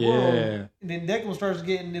 stay into the world. And then Declan starts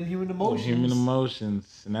getting them human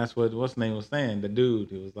emotions. And that's what's his name was saying. The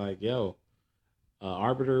dude, it was like, yo,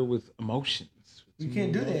 arbiter with emotions. You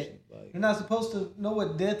can't do that. Like, you're not supposed to know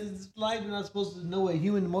what death is like. You're not supposed to know what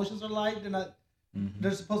human emotions are like. They're not. Mm-hmm.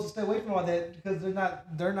 They're supposed to stay away from all that because they're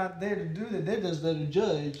not there to do that. They're just there to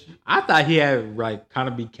judge. I thought he had like kind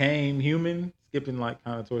of became human, skipping like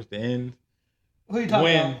kind of towards the end. Who are you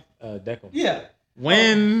talking about? Declan. Yeah.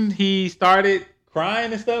 When he started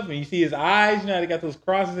crying and stuff, and you see his eyes, you know, they got those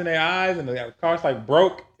crosses in their eyes, and the cross like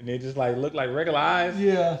broke, and they just like looked like regular eyes.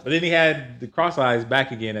 Yeah. But then he had the cross eyes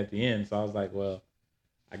back again at the end, so I was like, well,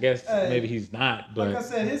 I guess maybe he's not. But like I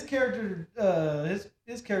said, his character,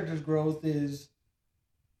 his character's growth is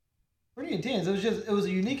pretty intense. It was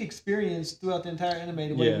a unique experience throughout the entire anime.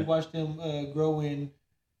 The way we watched him grow and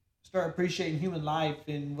start appreciating human life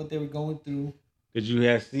and what they were going through. Because you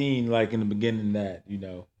had seen like in the beginning that, you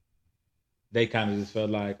know, they kind of just felt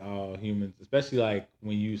like all humans, especially like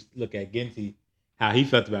when you look at Ginty, how he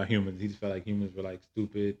felt about humans. He just felt like humans were like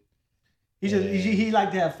stupid. He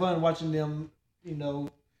liked to have fun watching them, you know.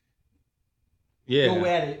 Go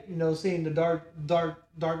at it, you know, seeing the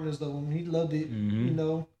darkness of them. He loved it, you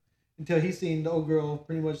know. Until he seen the old girl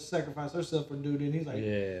pretty much sacrifice herself for dude, and he's like,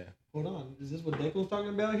 hold on, is this what Declan's talking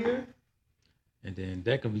about here? And then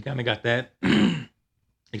Declan, we kind of got that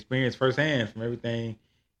experience firsthand from everything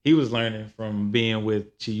he was learning from being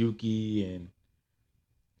with Chiyuki and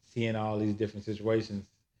seeing all these different situations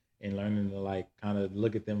and learning to like kind of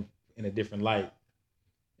look at them in a different light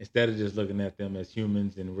instead of just looking at them as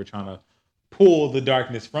humans and we're trying to pull the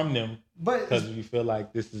darkness from them because we feel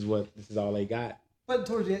like this is all they got. But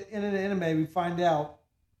towards the end of the anime, we find out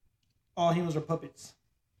all humans are puppets.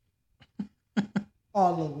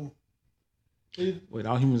 All of them. Wait,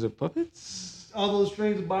 all humans are puppets? All those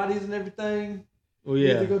strings of bodies and everything. Oh,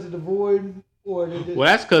 yeah. They go to the void or they just... Well,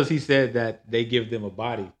 that's because he said that they give them a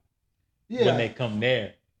body when they come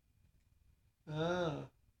there.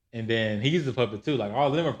 And then he's a puppet too. Like all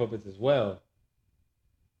of them are puppets as well.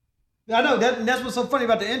 I know that's what's so funny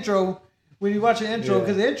about the intro. When you watch the intro,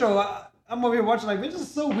 because the intro, I'm over here watching like, this is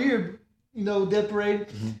so weird, you know, Death Parade.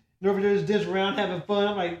 Mm-hmm. They're over there just dancing around, having fun.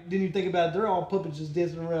 I'm like, didn't you think about it? They're all puppets just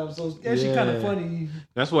dancing around. So it's actually kind of funny.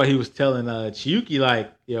 That's why he was telling Chiyuki,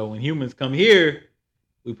 like, yo, when humans come here,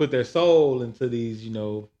 we put their soul into these, you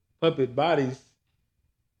know, puppet bodies,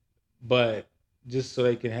 but just so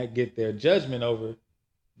they can get their judgment over.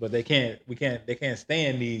 But they can't stay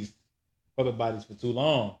in these puppet bodies for too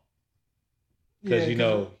long. Because, you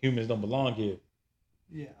know, humans don't belong here.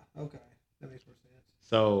 Yeah, okay. That makes more sense.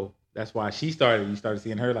 So that's why you started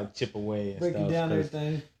seeing her like chip away and breaking stuff. Down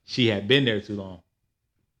everything. She had been there too long.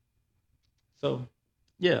 So,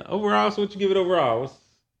 yeah, overall, so what you give it overall?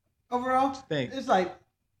 Overall? What you think? It's like,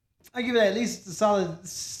 I give it at least a solid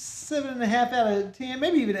 7.5 out of 10,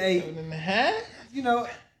 maybe even 8. 7.5? You know,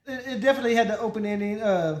 it definitely had the open ending.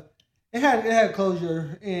 It had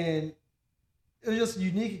closure, and it was just a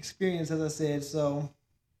unique experience, as I said. So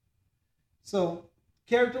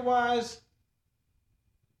character-wise,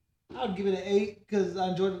 I'll give it an 8 because I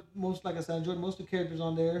enjoyed most of the characters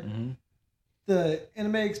on there. Mm-hmm. The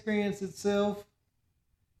anime experience itself.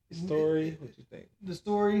 Story, what you think? The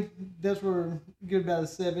story, that's where I give it about a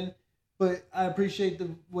 7. But I appreciate the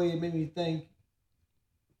way it made me think.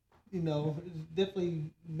 You know, it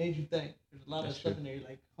definitely made you think. There's a lot of stuff in there.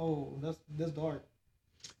 Like, oh, that's dark.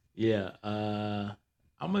 Yeah,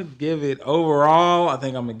 I'm gonna give it overall. I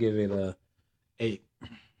think I'm gonna give it a 8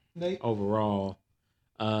 overall.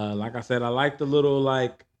 Like I said, I like the little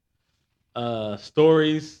like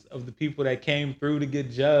stories of the people that came through to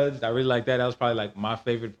get judged. I really like that. That was probably like my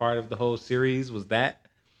favorite part of the whole series was that.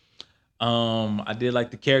 I did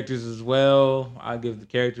like the characters as well. I give the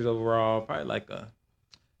characters overall probably like a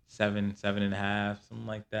 7.5, something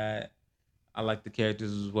like that. I like the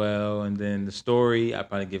characters as well, and then the story I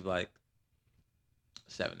probably give like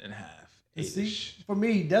 7.5. See, for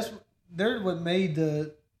me, they're what made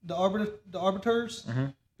the arbiters. Mm-hmm.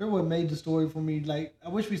 They're what made the story for me. Like, I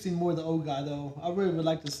wish we seen more of the old guy though. I really would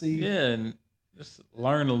like to see. Yeah, and just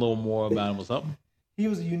learn a little more about him or something. He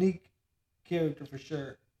was a unique character for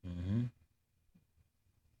sure. Mm-hmm.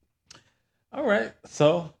 All right,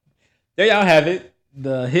 so there y'all have it.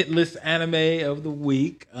 The hit list anime of the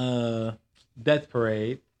week, Death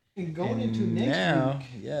Parade. And going into next week.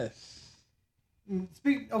 Yes.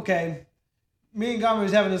 Okay. Me and Gami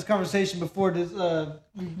was having this conversation before this we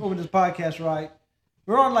opened this podcast, right?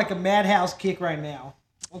 We're on like a Madhouse kick right now.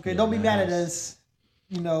 Okay, Yeah, don't be mad at Madhouse. us.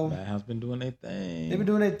 You know, Madhouse been doing their thing. they've been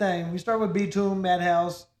doing their thing. We start with B-Toon,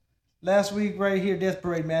 Madhouse. Last week, right here, Death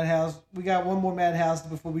Parade, Madhouse. We got one more Madhouse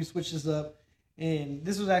before we switch this up. And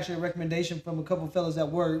this was actually a recommendation from a couple fellas at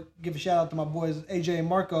work. Give a shout out to my boys, AJ and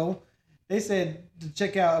Marco. They said to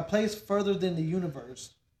check out A Place Further Than the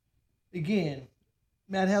Universe. Again,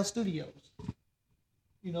 Madhouse Studios.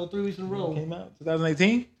 3 weeks in a row. Came out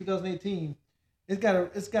 2018. 2018. It's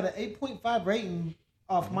got an 8.5 rating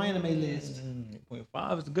off my anime list.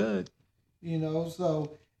 8.5 is good.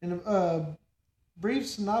 So in a brief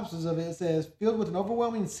synopsis of it, it says, filled with an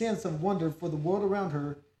overwhelming sense of wonder for the world around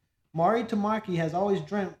her, Mari Tamaki has always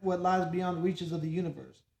dreamt what lies beyond the reaches of the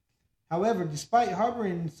universe. However, despite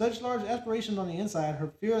harboring such large aspirations on the inside, her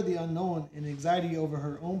fear of the unknown and anxiety over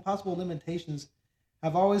her own possible limitations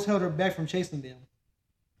have always held her back from chasing them.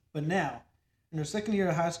 But now, in her second year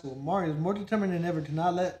of high school, Mari is more determined than ever to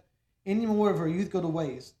not let any more of her youth go to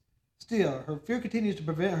waste. Still, her fear continues to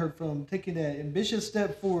prevent her from taking that ambitious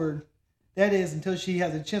step forward, that is, until she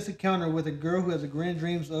has a chance encounter with a girl who has grand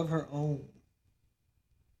dreams of her own.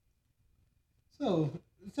 So,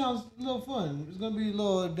 it sounds a little fun. It's going to be a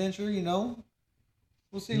little adventure,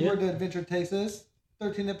 We'll see where the adventure takes us.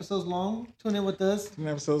 13 episodes long. Tune in with us. 13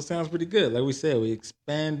 episodes sounds pretty good. Like we said, we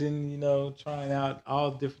expanding, trying out all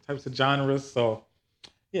different types of genres. So,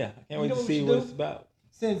 yeah, I can't wait to see what it's about.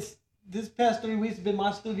 Since this past 3 weeks has been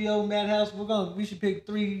my studio, Madhouse, we should pick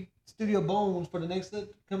 3 studio bones for the next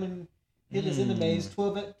coming Hitless Animes,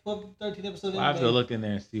 12 to 13 episodes. Well, I have to look in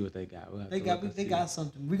there and see what they got. They got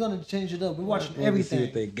something. We're gonna change it up. We're watching everything. See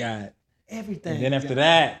what they got. Everything. And then after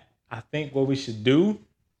that, I think what we should do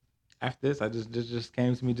after this, just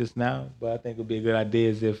came to me just now, but I think it would be a good idea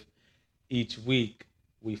is if each week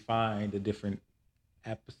we find a different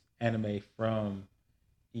anime from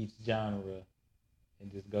each genre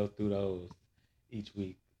and just go through those each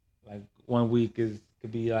week. Like 1 week could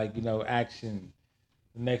be like, action.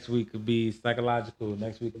 The next week could be psychological.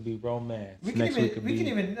 Next week could be romance. We can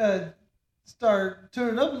even start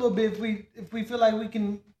turning up a little bit if we feel like we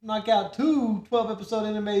can knock out 2 12-episode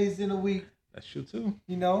animes in a week. That's true too.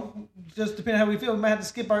 Just depending on how we feel. We might have to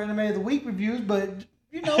skip our anime of the week reviews, but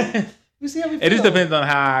we see how we feel. It just depends on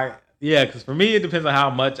how because for me it depends on how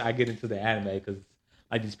much I get into the anime. Because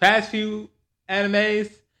like these past few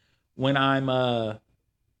animes, when I'm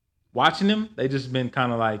watching them, they just been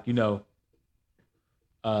kind of like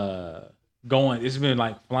going. It's been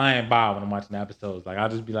like flying by when I'm watching the episodes. Like I'll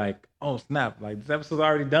just be like, oh snap! Like this episode's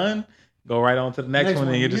already done. Go right on to the next one,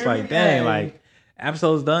 and you're just like, dang, like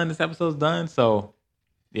episode's done. This episode's done. So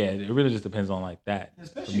yeah, it really just depends on like that.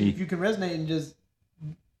 Especially if you can resonate and just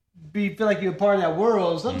feel like you're a part of that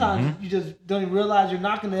world. Sometimes you just don't even realize you're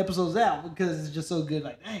knocking the episodes out because it's just so good.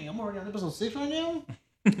 Like, dang, I'm already on episode 6 right now.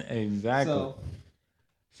 Exactly.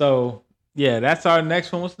 So yeah, that's our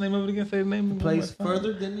next one. What's the name of it again? Say the name. A Place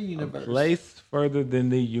Further Than the Universe. A Place Further Than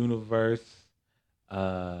the Universe.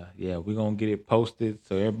 Yeah, we're gonna get it posted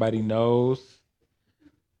so everybody knows.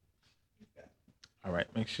 All right,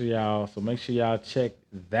 make sure y'all check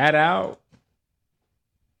that out.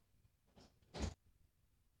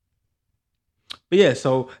 But yeah,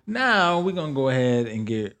 so now we're gonna go ahead and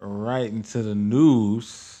get right into the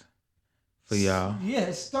news for y'all.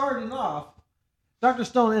 Yeah, starting off, Dr.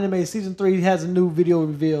 Stone Anime Season 3 has a new video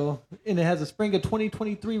reveal, and it has a spring of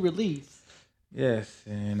 2023 release. Yes,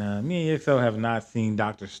 and me and EXO have not seen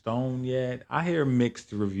Dr. Stone yet. I hear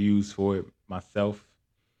mixed reviews for it myself.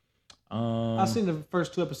 I've seen the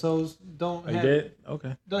first 2 episodes. You did?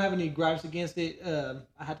 Okay. Don't have any gripes against it.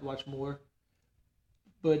 I have to watch more.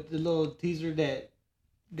 But the little teaser that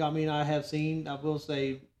Gami and I have seen, I will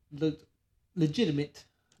say, looked legitimate.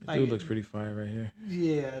 The dude looks pretty fire right here.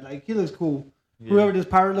 Yeah, like he looks cool. whoever this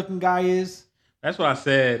pirate-looking guy is. That's what I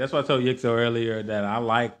said. That's what I told Yixo earlier, that I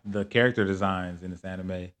like the character designs in this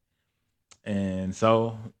anime. And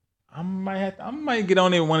so I might get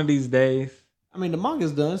on it one of these days. I mean, the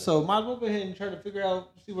manga's done, so might as well go ahead and try to figure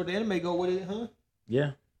out, see where the anime go with it, huh?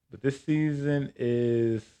 Yeah, but this season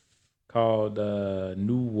is called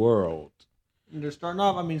New World. And they're starting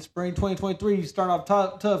off, I mean, spring 2023, you start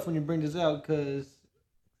off tough when you bring this out, because...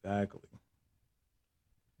 Exactly.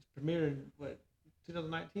 It's premiered in,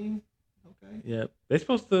 2019? Okay. Yep. They're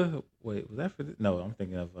supposed to... Wait, was that for... No, I'm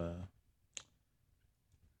thinking of...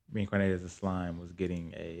 Reincarnated as a Slime was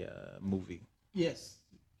getting a movie. Yes.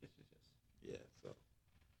 Yeah,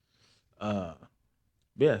 so...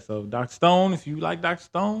 Yeah, so Dr. Stone, if you like Dr.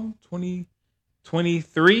 Stone,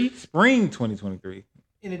 2023, spring 2023.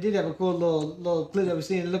 And it did have a cool little clip that we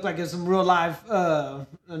seen. It looked like it's some real life. And I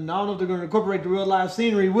don't know if they're going to incorporate the real life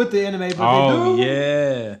scenery with the anime, but they do.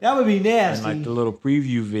 Yeah, that would be nasty. And like the little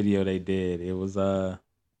preview video they did, it was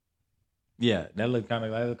yeah, that looked kind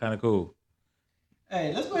of cool.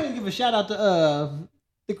 Hey, let's go ahead and give a shout out to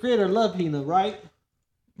the creator of Love Hina, right?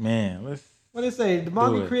 Man, let's. What they say? The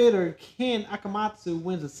manga creator Ken Akamatsu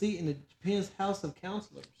wins a seat in the Japan's House of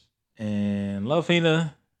Counselors. And Love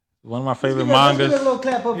Hina. One of my favorite mangas. Let's give a little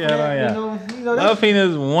clap up for that. Yeah. You know, Love Hina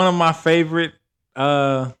is one of my favorite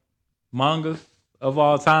mangas of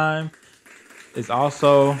all time. It's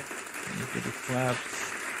also, let me get the claps.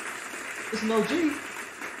 It's an OG.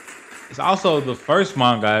 It's also the first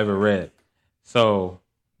manga I ever read. So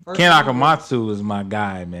Ken Akamatsu is my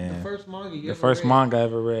guy, man. The first manga I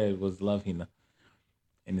ever read was Love Hina.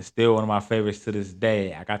 And it's still one of my favorites to this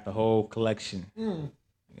day. I got the whole collection. I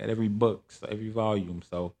got every book, so every volume.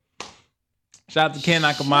 So shout out to Ken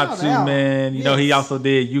Akamatsu, man. You know, he also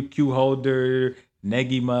did UQ Holder,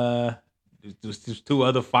 Negima. There's two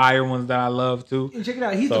other fire ones that I love too. And check it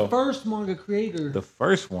out. He's the first manga creator. The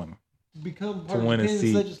first one. To become part of Japan's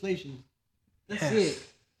legislation. That's it.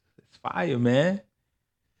 It's fire, man.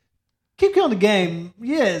 Keep killing the game.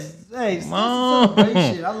 Yes. Hey, it's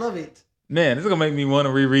celebration. I love it. Man, this is gonna make me want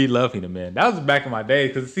to reread Love Hina, man. That was back in my day.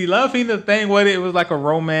 Cause see, Love Hina, the thing with it was like a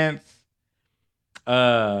romance.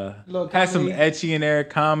 Had some etchy in there,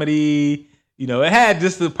 comedy. You know, it had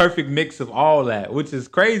just the perfect mix of all that, which is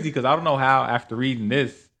crazy because I don't know how after reading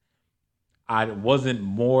this, I wasn't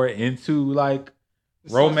more into like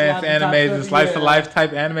romance animes and slice of life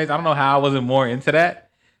type animes. I don't know how I wasn't more into that.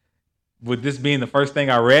 With this being the first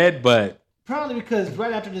thing I read, but probably because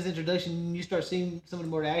right after this introduction, you start seeing some of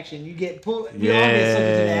the more action. You get pulled. You all get sucked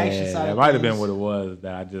into the action side. It might have been what it was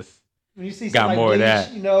that I just when you see got like more Bleach, of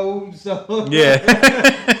that. You know, so yeah.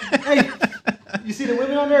 Hey, you see the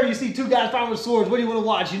women on there. You see two guys fighting with swords. What do you want to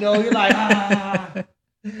watch? You know, you're like,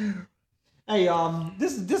 Hey,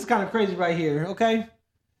 this is kind of crazy right here. Okay,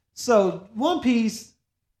 so One Piece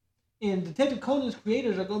and Detective Conan's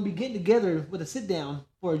creators are going to be getting together with a sit down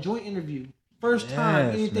for a joint interview. First time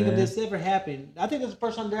anything of this ever happened. I think it's the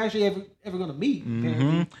first time they're actually ever going to meet.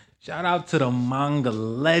 Mm-hmm. Shout out to the manga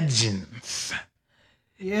legends.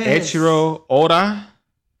 Yes. Eiichiro Oda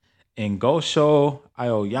and Gosho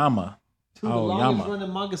Aoyama. Two of the longest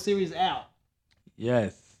running manga series out.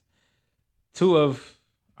 Yes.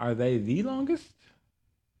 Are they the longest?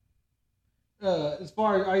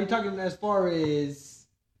 Are you talking as far as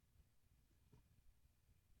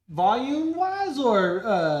volume wise or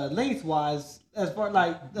length wise? As far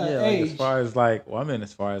like age. As far as like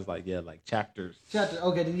chapters.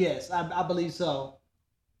 Okay, then yes, I believe so.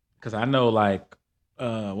 Because I know like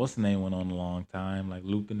what's the name went on a long time, like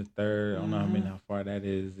Lupin the Third. I don't know how far that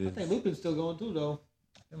is. I think Lupin's still going too though.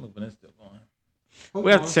 I think Lupin is still going.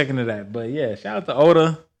 We have to check into that, but yeah, shout out to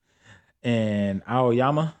Oda and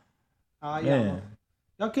Aoyama. Man.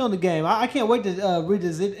 Y'all killing the game. I can't wait to read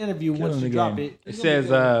this interview once you drop it. It says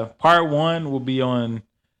part 1 will be on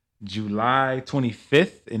July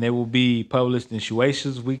 25th, and it will be published in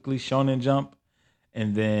Shueisha's Weekly Shonen Jump.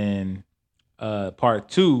 And then part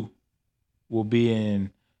 2 will be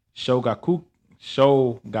in Shogakuken's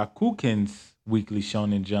Weekly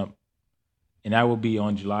Shonen Jump. And that will be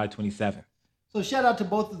on July 27th. So shout out to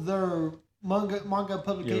both of their manga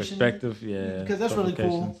publications. Respective, because that's really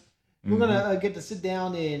cool. We're gonna get to sit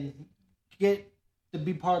down and get to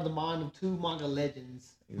be part of the mind of two manga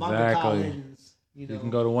legends. Manga legends. You know. You can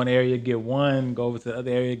go to one area, get one. Go over to the other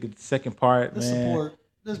area, get the second part. Let's support.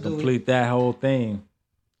 Let's complete that whole thing.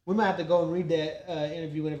 We might have to go and read that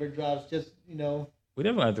interview whenever it drops. Just we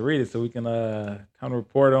definitely have to read it so we can kind of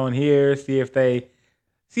report on here, see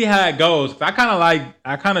how it goes. I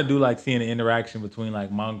kind of do like seeing the interaction between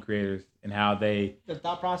like manga creators and how they the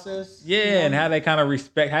thought process. and how they kind of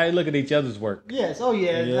respect, how they look at each other's work. Yes. Oh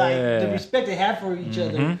yeah. Like the respect they have for each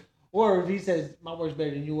other. Or if he says my work's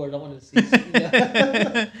better than yours, I want to see.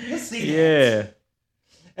 Let's see. That.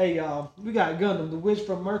 Hey y'all, we got Gundam, the Witch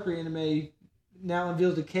from Mercury anime, now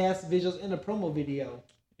unveils the cast, visuals, and a promo video.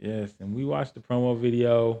 Yes, and we watched the promo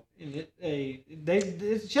video. And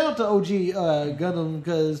shout out to OG Gundam,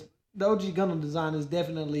 because the OG Gundam design is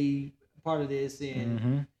definitely part of this,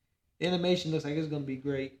 and the animation looks like it's going to be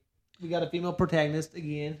great. We got a female protagonist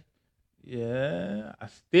again. Yeah,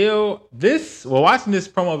 watching this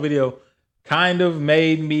promo video kind of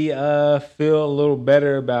made me feel a little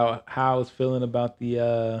better about how I was feeling about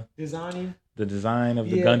the design of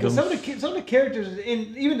the Gundams. Some of the characters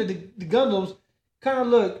and even the Gundams kind of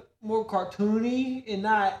look more cartoony and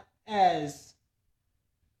not as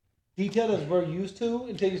detailed as we're used to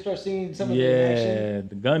until you start seeing some of the action. Yeah,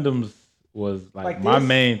 the Gundams was like my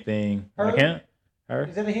main thing. Her? Like him? Her?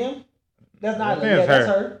 Is that a him? That's Nyla. Yeah, that's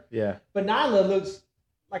her. Yeah. But Nyla looks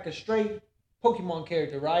like a straight Pokemon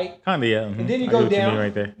character, right? Kind of, yeah. And then you go down.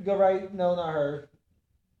 Right there. You go right. No, not her.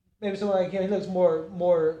 Maybe someone like him. He looks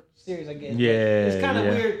more serious, I guess. Yeah. It's kind of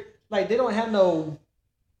weird. Like they don't have no.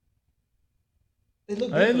 They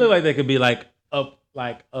look like they could be like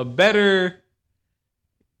a better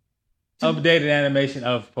updated animation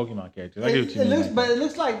of Pokemon characters. I get what you mean. But it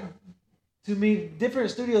looks like to me different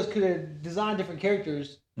studios could have designed different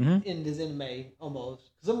characters in this anime almost.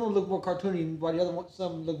 Some of them look more cartoony, while the other one,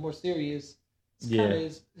 some look more serious.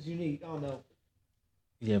 It's unique. I don't know.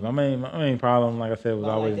 Yeah, but my main problem, like I said, was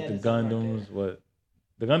always the Gundams.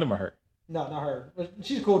 The Gundam or her? No, not her.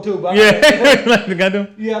 She's cool too. But like the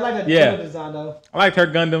Gundam. Yeah, I like that Gundam design though. I liked her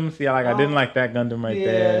Gundam. See, I didn't like that Gundam right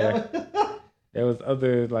there. There was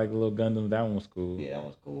other like little Gundams. That one was cool. Yeah, that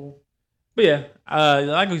was cool. But yeah,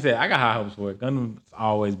 like we said, I got high hopes for it. Gundam's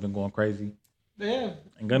always been going crazy. Yeah,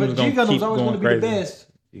 and Gundam's gonna keep always going be crazy. The best.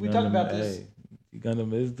 We talked about this.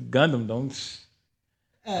 Gundam is the Gundam.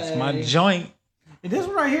 That's my joint. And this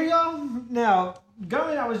one right here, y'all. Now,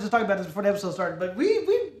 Gummy and I was just talking about this before the episode started, but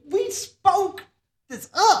we spoke this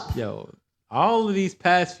up. Yo, all of these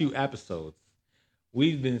past few episodes,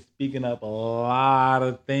 we've been speaking up a lot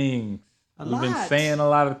of things. We've been saying a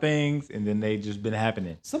lot of things, and then they just been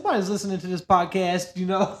happening. Somebody's listening to this podcast, you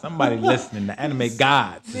know. Somebody listening. The anime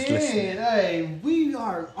gods is listening. Hey, we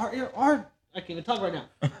are our I can't even talk right now.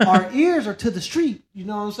 Our ears are to the street. You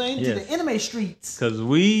know what I'm saying? Yes. To the anime streets. Because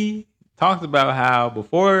we talked about how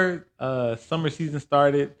before summer season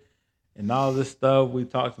started and all this stuff, we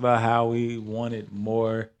talked about how we wanted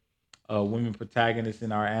more women protagonists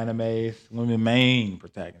in our animes, women main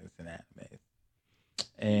protagonists in animes.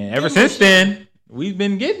 And ever since then, we've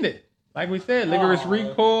been getting it. Like we said, Licorice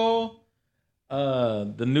Recoil,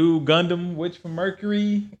 the new Gundam Witch from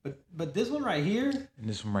Mercury. But this one right here. And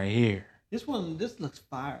this one right here. This looks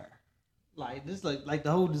fire. Like this, like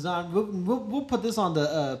the whole design. We'll put this on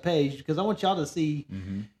the page because I want y'all to see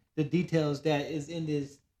the details that is in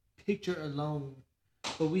this picture alone.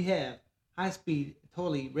 But we have high speed,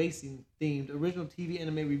 totally racing themed original TV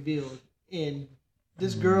anime revealed. And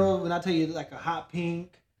this girl, when I tell you, like a hot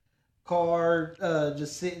pink car,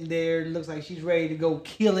 just sitting there, looks like she's ready to go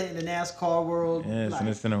kill it in the NASCAR world. Yes, and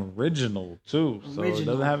it's an original too, so it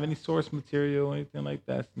doesn't have any source material or anything like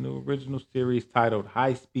that. It's a new original series titled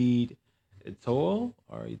High Speed Etoile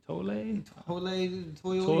or Etoile.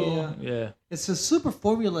 Etoile, yeah. It's a super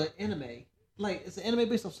formula anime. Like it's an anime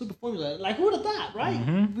based on super formula. Like who would have thought,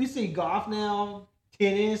 right? We see golf now,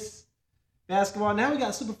 tennis, basketball. Now we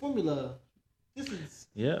got super formula. This is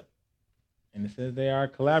and it says they are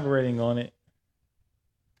collaborating on it.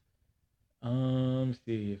 Let's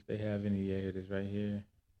see if they have any. Yeah, it is right here.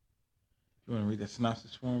 You want to read the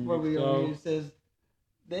synopsis for me? It says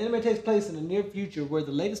the anime takes place in the near future where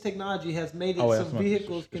the latest technology has made it so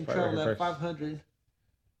vehicles can travel at 500.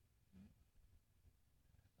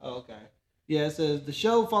 Oh, okay. Yeah, it says the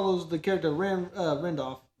show follows the character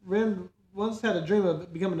Randolph. Ren once had a dream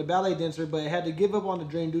of becoming a ballet dancer, but had to give up on the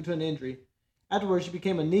dream due to an injury. Afterwards, she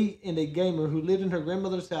became a neat and a gamer who lived in her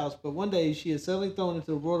grandmother's house, but one day she is suddenly thrown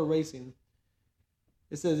into the world of racing.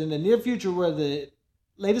 It says, in the near future where the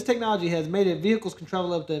latest technology has made it, vehicles can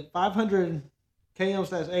travel up to 500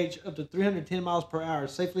 km/h up to 310 miles per hour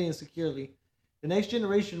safely and securely. The next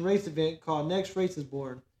generation race event called Next Race is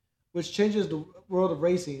born, which changes the world of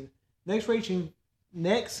racing. Next Racing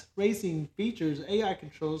features AI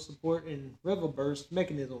control support and revel-burst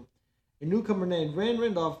mechanism. A newcomer named Ren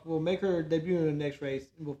Randolph will make her debut in the next race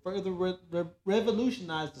and will further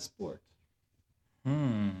revolutionize the sport.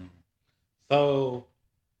 So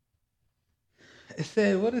it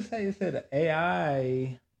said, what did it say? It said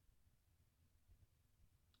AI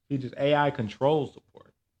features AI control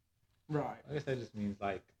support. Right. I guess that just means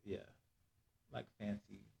like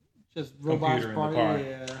fancy Just robots computer in the part. car.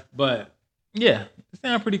 Yeah. But yeah, it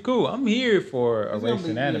sounds pretty cool. I'm here for a It's gonna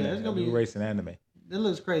racing be- anime. yeah, it's gonna be- a racing anime. It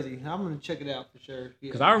looks crazy. I'm gonna check it out for sure. Yeah.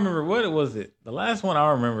 Because I remember what it was. The last one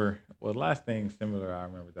I remember. Well, the last thing similar I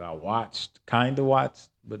remember that I kind of watched,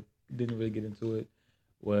 but didn't really get into it.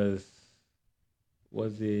 Was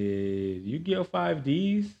it Yu-Gi-Oh!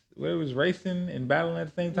 5Ds where it was racing and battling at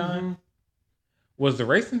the same time? Mm-hmm. Was the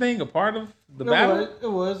racing thing a part of the battle? It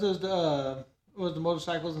was. It was the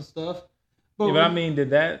motorcycles and stuff. But, Yeah, but I mean,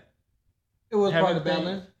 did that? It was have part of the anything?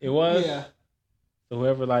 battling. It was. Yeah. So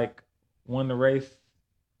whoever like won the race,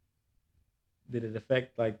 did it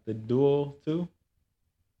affect like the duel too?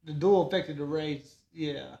 The duel affected the race.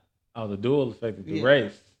 Yeah. Oh, the duel affected the Yeah.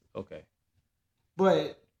 race. Okay.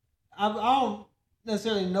 But I don't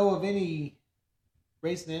necessarily know of any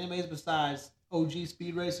racing animes besides OG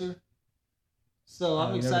Speed Racer. So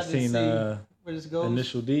I'm You excited never seen to see where this goes.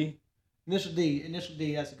 Initial D? Initial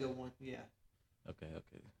D, that's a good one. Yeah. Okay.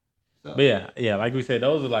 So, But yeah, like we said,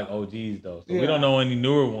 those are like OGs though. So we Yeah. don't know any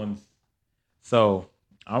newer ones. So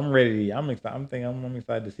I'm ready. I'm excited. I'm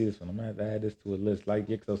excited to see this one. I'm gonna have to add this to a list. Like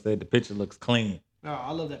Yixo said, the picture looks clean. oh,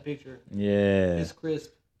 I love that picture. Yeah. It's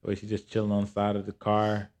crisp. Where she's just chilling on the side of the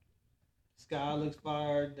car. Sky looks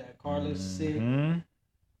fired. That car looks sick. Mhm.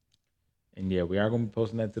 And yeah, we are gonna be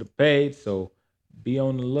posting that to the page. So be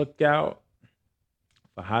on the lookout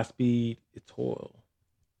for High Speed Etoile.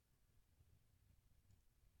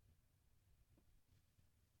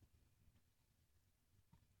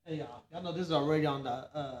 Hey y'all know this is already on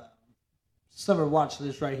the summer watch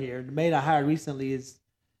list right here. The maid I hired recently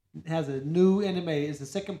has a new anime. It's the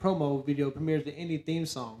second promo video. Premieres the indie theme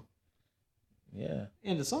song, Yeah.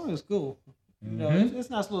 and the song is cool. You know, Mhm. it's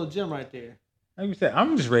a nice little gem right there. Like we said,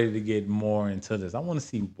 I'm just ready to get more into this. I want to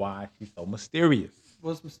see why she's so mysterious.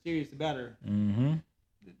 What's mysterious about her? Mm-hmm.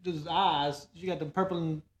 Those eyes. She got the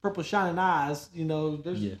purple shining eyes. You know,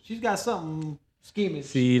 she's got something scheming.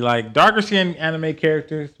 See, like darker skin anime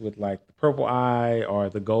characters with like the purple eye or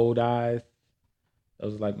the gold eyes.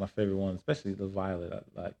 Those are like my favorite ones, especially the violet,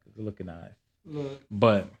 like the looking eyes. Look,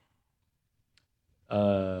 But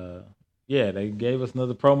yeah, they gave us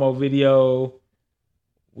another promo video.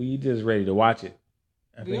 We just ready to watch it.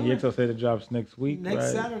 I think We are. Yixo said it drops next week. next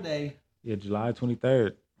right? Saturday. Yeah, July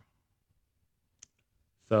 23rd.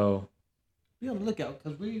 So Be on the lookout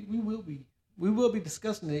because we will be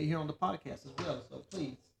discussing it here on the podcast as well. So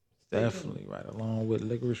please, stay tuned. definitely right along with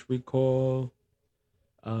Licorice Recoil,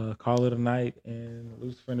 Call It a Night, and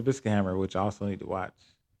Lucifer and the Biscuit Hammer, which I also need to watch.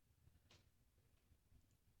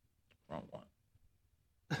 Wrong one.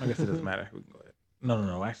 I guess it doesn't matter. We can go ahead.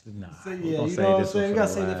 No. Actually, nah. So, We're yeah, gonna you say know what this I'm saying? one We gotta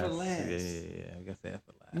for save that for last. last. Yeah. We gotta say that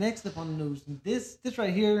for last. Next up on the news, this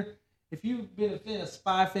right here. If you've been a fan of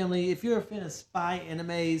Spy Family, if you're a fan of spy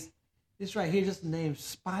animes, this right here just the name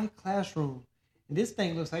Spy Classroom, and this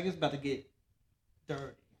thing looks like it's about to get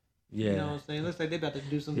dirty. Yeah. You know what I'm saying? It looks like they're about to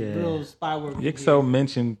do some Yeah. real spy work. Yixo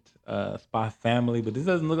mentioned Spy Family, but this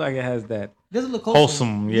doesn't look like it has that doesn't look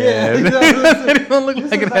wholesome. Yeah, It doesn't look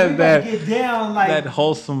This like it looks has we that. gotta get down like. That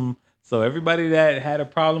wholesome. So everybody that had a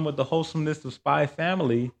problem with the wholesomeness of Spy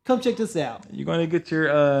Family, Come check this out. you're gonna get your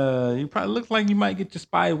you probably look like you might get your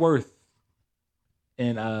Spy Worth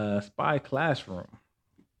in Spy Classroom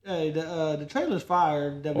Hey, the trailer's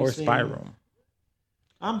fire that we've or seen. Spy Room.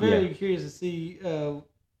 I'm very curious to see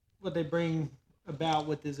what they bring about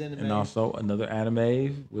with this anime. And also another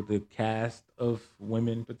anime with a cast of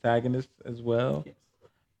women protagonists as well. Yes.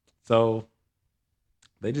 So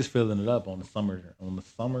they just filling it up on the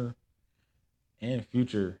summer and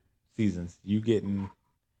future seasons. You getting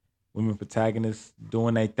women protagonists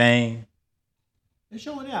doing their thing. They're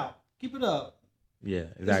showing out. Keep it up. Yeah,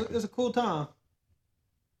 exactly. It's a cool time.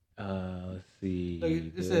 Let's see. Like,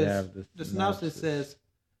 it Do they says have the synopsis says,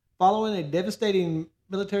 following a devastating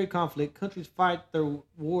military conflict, countries fight their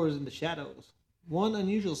wars in the shadows. One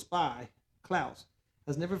unusual spy, Klaus,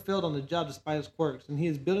 has never failed on the job despite his quirks, and he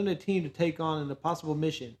is building a team to take on an impossible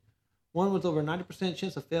mission, one with over 90%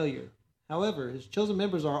 chance of failure. However, his chosen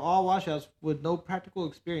members are all washouts with no practical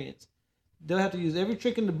experience. They'll have to use every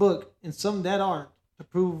trick in the book, and some that aren't, to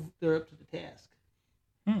prove they're up to the task.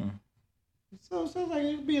 So it sounds like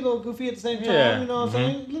it could be a little goofy at the same time. Yeah. You know what I'm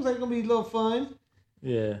saying? It looks like it's gonna be a little fun.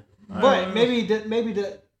 Yeah. But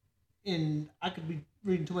and I could be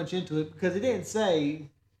reading too much into it because it didn't say.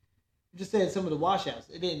 It just said some of the washouts.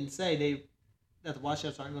 It didn't say that the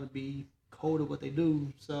washouts aren't going to be cold at what they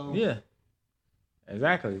do. So Yeah.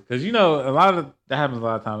 Exactly. Because, that happens a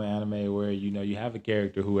lot of time in anime where, you have a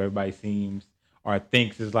character who everybody seems or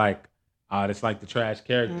thinks is like it's like the trash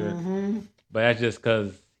character. Mm-hmm. But that's just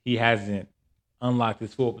because he hasn't unlocked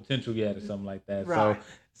his full potential yet or something like that. Right. So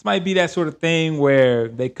this might be that sort of thing where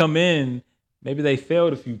they come in, maybe they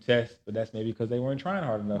failed a few tests, but that's maybe because they weren't trying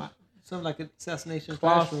hard enough. Something like assassination.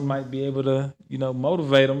 Klaus might be able to,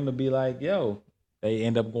 motivate them to be like, yo, they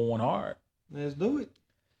end up going hard. Let's do it.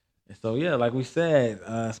 And so, yeah, like we said,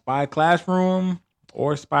 Spy Classroom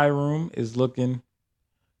or Spy Room is looking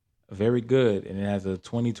very good, and it has a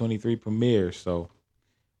 2023 premiere. So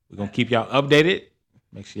we're going to keep y'all updated.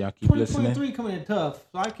 Make sure y'all keep listening. 2023 coming in tough,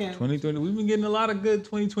 so I can't. 2020, we've been getting a lot of good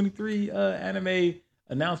 2023 anime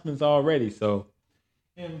announcements already. So,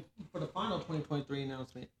 and for the final 2023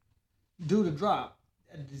 announcement, due to drop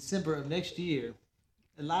in December of next year,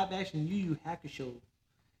 a live-action Yu Yu Hakusho.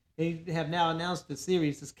 They have now announced the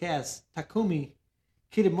series has cast Takumi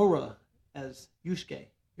Kitamura as Yusuke.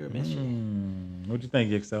 What you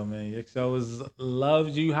think, Yixo, man? Yixo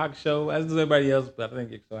loves Yu Yu Hakusho, as does everybody else, but I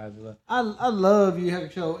think Yixo has a... I love Yu Yu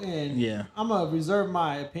Hakusho, and yeah, I'm going to reserve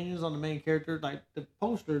my opinions on the main character. Like, the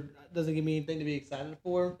poster doesn't give me anything to be excited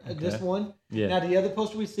for. This one. Yeah. Now, the other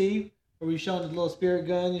poster we see, where we showing the little spirit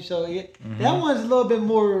gun, you show it. Mm-hmm. That one's a little bit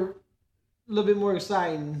more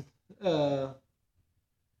exciting.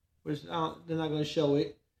 Which they're not going to show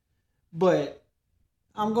it. But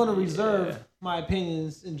I'm going to reserve my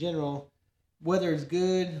opinions in general. Whether it's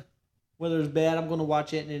good, whether it's bad, I'm going to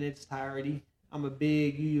watch it in its entirety. I'm a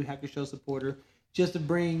big Yu Yu Hakusho supporter. Just to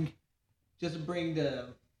bring the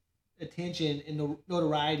attention and the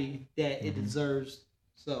notoriety that it deserves.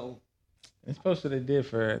 So it's supposed to they did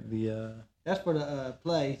for the that's for the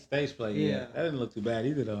play. Stage play, yeah. That didn't look too bad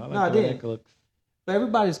either though. I like no, it didn't. Looks. But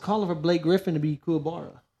everybody's calling for Blake Griffin to be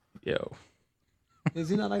Kuwabara. Yo. Is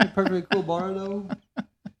he not like a perfect Kuwabara though?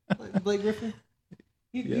 Like Blake Griffin?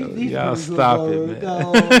 He's y'all stop it, man.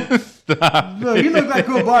 No. Stop. Look, you look like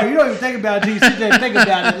Kuwabara. You don't even think about it until you sit there and think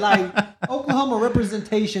about it. Like Oklahoma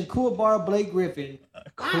representation, Kuwabara Blake Griffin.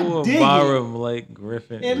 Kuwabara Blake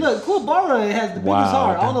Griffin. And look, Kuwabara has the biggest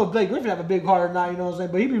heart. I don't know if Blake Griffin have a big heart or not, you know what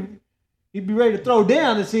I'm saying? But he'd be ready to throw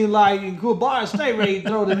down, it seemed like, and Kuwabara stay ready to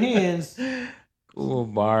throw them hands.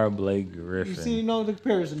 Kuwabara Blake Griffin. You see, you know the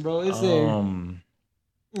comparison, bro. It's there.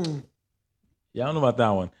 Yeah, I don't know about that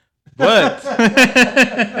one. But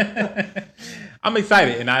I'm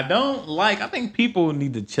excited. And I think people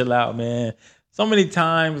need to chill out, man. So many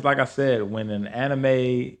times, like I said, when an anime,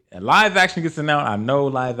 a live action gets announced, I know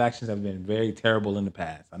live actions have been very terrible in the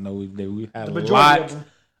past. I know we've had a lot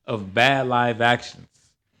of bad live actions.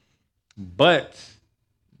 But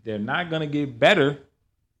they're not going to get better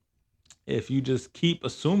if you just keep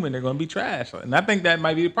assuming they're going to be trash. And I think that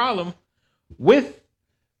might be the problem with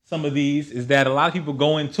some of these, is that a lot of people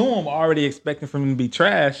go into them already expecting for them to be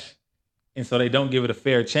trash, and so they don't give it a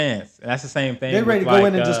fair chance. And that's the same thing. They're ready to go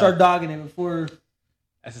in and just start dogging it before.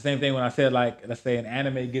 That's the same thing when I said, like, let's say an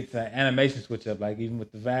anime gets an animation switch up, like even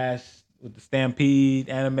with the Vash, with the Stampede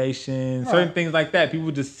animation, certain things like that.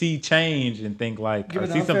 People just see change and think like, or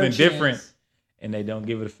see something different, and they don't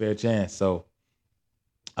give it a fair chance. So,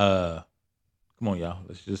 come on, y'all.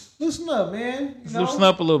 Let's just loosen up, man. Loosen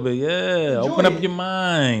up a little bit. Yeah, open up your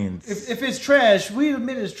minds. If it's trash, we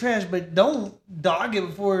admit it's trash, but don't dog it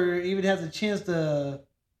before it even has a chance to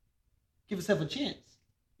give itself a chance.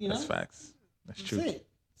 You know, that's facts. That's true. It.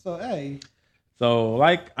 So hey. So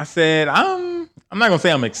like I said, I'm not gonna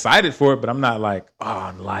say I'm excited for it, but I'm not like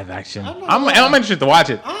live action. I'm interested to watch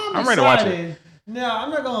it. I'm ready to watch it. Now I'm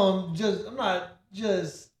not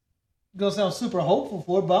just gonna sound super hopeful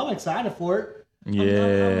for it, but I'm excited for it.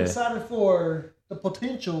 Yeah. I'm excited for the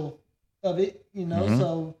potential of it, you know. Mm-hmm.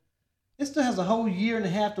 So it still has a whole year and a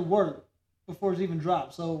half to work before it's even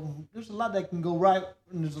dropped. So there's a lot that can go right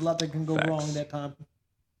and there's a lot that can go wrong in that time.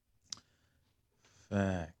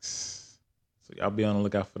 Facts. So y'all be on the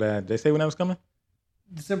lookout for that. Did they say when that was coming?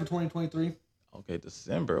 December 2023. Okay,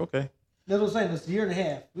 December. Okay. That's what I'm saying. It's a year and a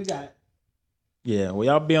half. We got it. Yeah, well,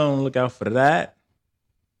 y'all be on the lookout for that.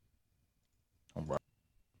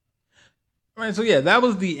 All right, so yeah, that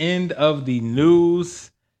was the end of the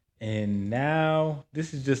news. And now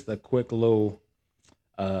this is just a quick little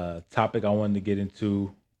topic I wanted to get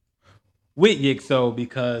into with Yixo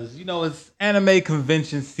because, you know, it's anime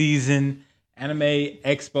convention season. Anime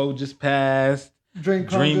Expo just passed.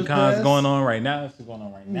 DreamCon's going on right now. It's going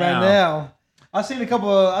on right now. I seen a couple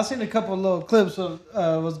of little clips of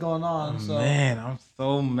what's going on. So man, I'm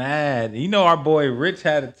so mad. You know, our boy Rich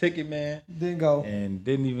had a ticket, man. Didn't go. And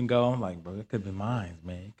didn't even go. I'm like, bro, it could have been mine,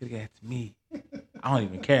 man. It could have got to me. I don't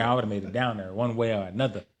even care. I would have made it down there one way or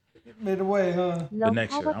another. Made it away, huh? But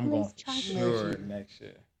next year, I'm going sure next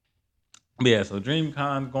year. Yeah, so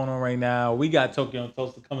DreamCon's going on right now. We got Tokyo and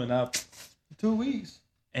Toaster coming up. 2 weeks.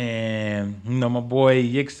 And, my boy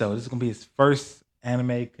Yixo, this is going to be his first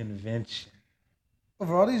anime convention.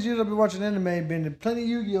 For all these years I've been watching anime, been to plenty of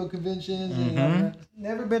Yu-Gi-Oh! Conventions, and I've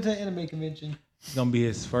never been to an anime convention. It's going to be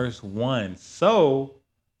his first one. So,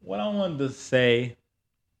 what I wanted to say,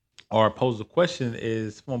 or pose a question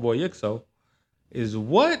is, for my boy Yixo, is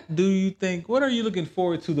what are you looking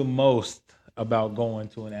forward to the most about going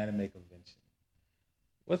to an anime convention?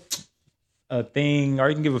 What's a thing, or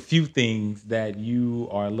you can give a few things that you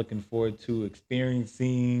are looking forward to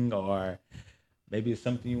experiencing, or maybe it's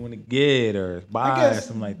something you want to get or buy or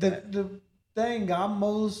something like that. The thing I'm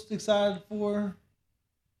most excited for,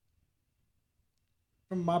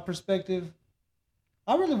 from my perspective,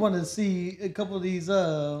 I really want to see a couple of these,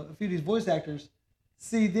 a few of these voice actors,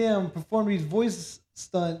 see them perform these voice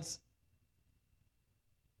stunts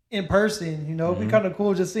in person. It'd be kind of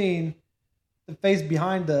cool just seeing the face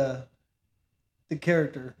behind the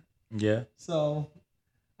character. Yeah. So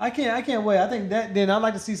I can't wait. I think that then I'd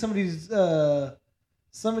like to see some of these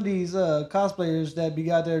cosplayers that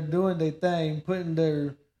be out there doing their thing, putting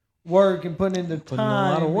their work and putting in the time.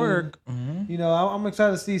 A lot of work. And, I'm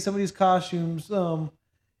excited to see some of these costumes.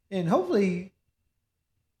 And hopefully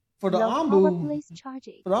for the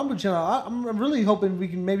Ambu channel, I'm really hoping we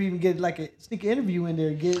can maybe even get like a sneak interview in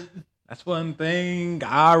there. That's one thing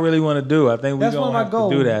I really want to do. I think we're going to have to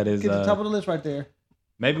do that. Is get the top of the list right there.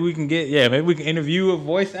 Maybe we can interview a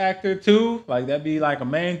voice actor too. Like that'd be like a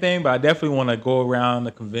main thing, but I definitely want to go around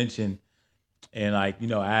the convention and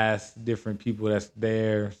ask different people that's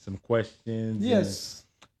there some questions. Yes.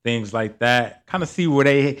 And things like that. Kind of see where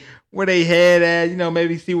they head at,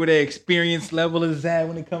 maybe see where their experience level is at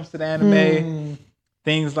when it comes to the anime.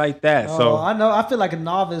 Things like that. So I know I feel like a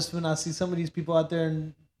novice when I see some of these people out there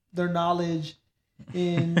and their knowledge,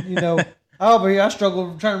 and over here I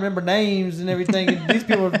struggle trying to remember names and everything. And these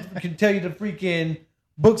people can tell you the freaking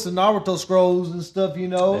books and Naruto scrolls and stuff.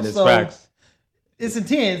 So facts. It's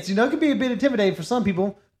intense. It can be a bit intimidating for some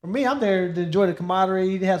people. For me, I'm there to enjoy the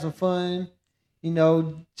camaraderie, to have some fun.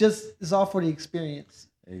 Just it's all for the experience.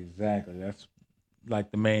 Exactly. That's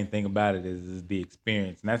like the main thing about it is the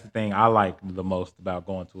experience, and that's the thing I like the most about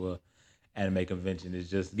going to a anime convention is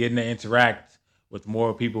just getting to interact with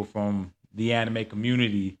more people from the anime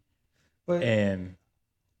community.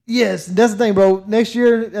 Yes, that's the thing, bro. Next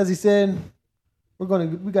year, as he said, we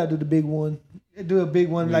gotta do the big one. Do a big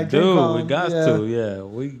one We got to.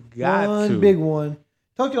 We got one big one.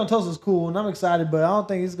 Tokyo and Toast is cool, and I'm excited, but I don't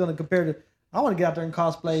think it's gonna compare to. I want to get out there and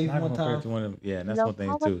cosplay one time. And that's one thing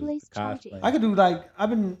too. Cosplay. I could do I've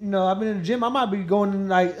been in the gym. I might be going in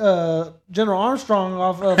General Armstrong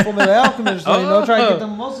off Full Metal Alchemist, try to get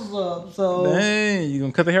them muscles up. So dang, you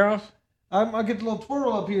gonna cut the hair off? I get the little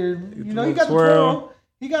twirl up here. He got the twirl.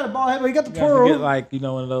 He got a bald head, but he got the twirl. Get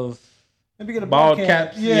one of those. Maybe get a bald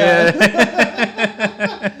cap. Yeah.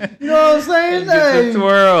 You know what I'm saying? Get the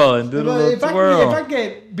twirl and do the little twirl. If I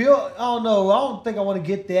get built, I don't know. I don't think I want to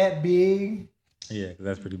get that big. Yeah, because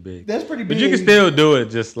that's pretty big. But you can still do it,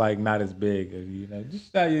 just not as big.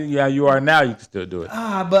 Just how you are now, you can still do it.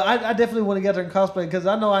 But I definitely want to get there and cosplay because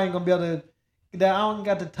I know I ain't gonna be able to. I don't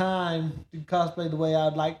got the time to cosplay the way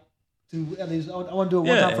I'd like to. At least I want to do it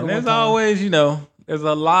one time for the one time. There's always, there's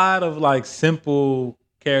a lot of simple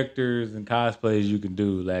characters and cosplays you can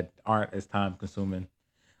do that aren't as time consuming.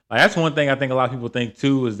 That's one thing I think a lot of people think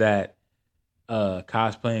too is that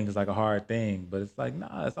cosplaying is a hard thing, but it's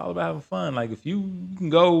nah, it's all about having fun. If you can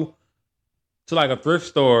go to a thrift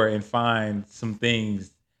store and find some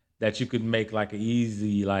things that you could make an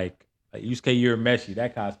easy Yusuke Urameshi,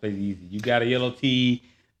 that cosplay is easy. You got a yellow tee,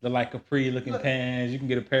 the capri looking pants. You can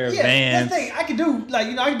get a pair of Vans. That's the thing. I can do I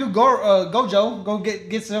can do Gojo. Go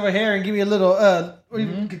get some of her hair and give me a little or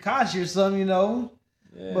even Kakashi or something.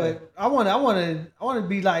 Yeah. But I want to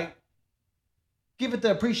be give it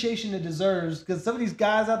the appreciation it deserves because some of these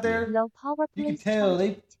guys out there, you can tell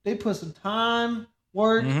they put some time,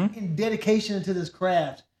 work, and dedication into this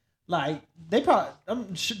craft. They probably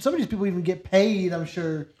some of these people even get paid. I'm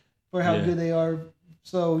sure for how good they are.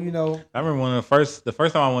 So I remember the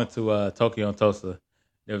first time I went to Tokyo and Tosa,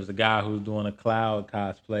 there was a guy who was doing a Cloud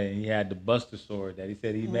cosplay, and he had the Buster Sword that he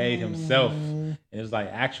said he made himself, and it was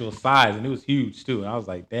actual size, and it was huge too. And I was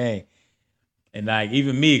like, dang. And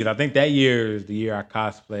even me, because I think that year is the year I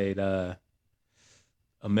cosplayed a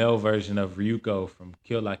male version of Ryuko from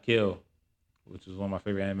Kill La Kill, which was one of my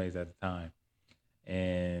favorite animes at the time.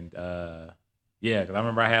 And because I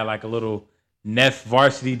remember I had a little Neff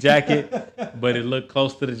varsity jacket, but it looked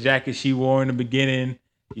close to the jacket she wore in the beginning.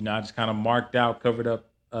 I just kind of marked out, covered up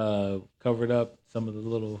some of the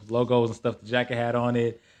little logos and stuff the jacket had on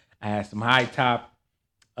it. I had some high top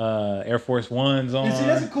Air Force Ones on. And see,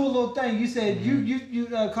 that's a cool little thing. You said you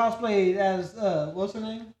cosplayed as what's her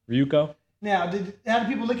name? Ryuko. Now, how do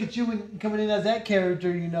people look at you when coming in as that character?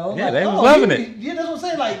 You know, Yeah, like, they was loving it. Yeah, that's what I'm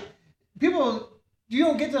saying. Like people, you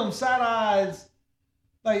don't get them side eyes.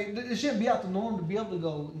 Like it shouldn't be out the norm to be able to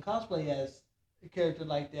go and cosplay as a character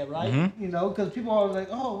like that, right? Mm-hmm. You know, because people are like,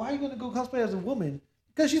 "Oh, why are you gonna go cosplay as a woman?"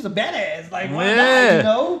 Because she's a badass. Like, why not? You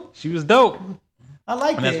know, she was dope. I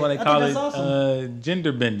like that. And that's why they call it awesome.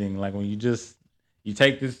 Gender bending. Like when you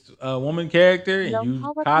take this woman character and you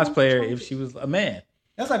cosplay her if she was a man.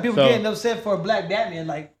 That's like people getting upset for a black Batman.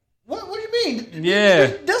 Like, what do you mean? Yeah,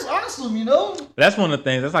 that's awesome. You know, that's one of the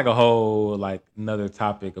things. That's like a whole like another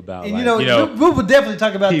topic about. And like, we will definitely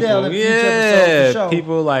talk about people, that on a future episode for sure.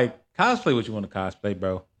 People like cosplay what you want to cosplay,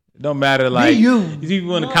 bro. It don't matter. Like you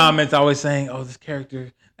people in the comments always saying, "Oh, that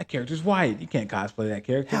character's white. You can't cosplay that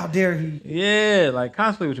character. How dare he?" Yeah, like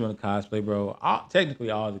cosplay what you want to cosplay, bro.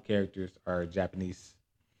 Technically, all the characters are Japanese.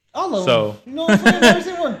 All of them. You know what I'm saying? Every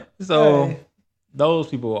single one. So those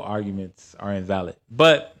people arguments are invalid.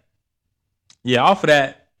 But yeah, off of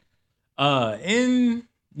that, I'm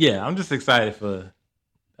just excited for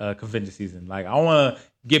convention season. Like I want to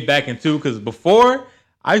get back into because before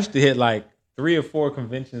I used to hit like 3 or 4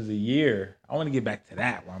 conventions a year. I want to get back to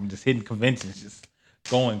that where I'm just hitting conventions, just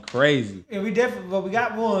going crazy. Yeah, we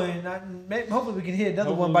got one. Hopefully we can hit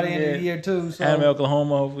another one by the end of the year too. So Anime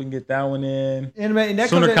Oklahoma, hopefully we can get that one in.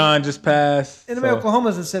 SoonerCon just passed. Anime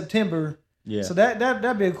Oklahoma's in September. Yeah. So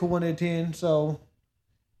that'd be a cool one to attend. So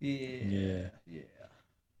yeah.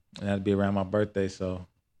 And that'd be around my birthday, so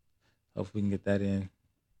hopefully we can get that in.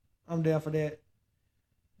 I'm down for that.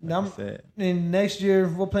 And next year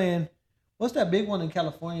we're playing. What's that big one in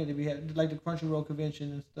California that we had, like the Crunchyroll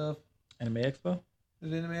convention and stuff? Anime Expo.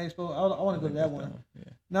 Is it Anime Expo? I want to go to that one. Yeah.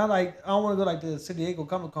 Not like I don't want to go like the San Diego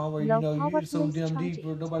Comic Con where you're so damn deep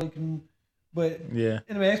where nobody can. But Anime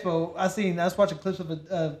Expo, I was watching clips of it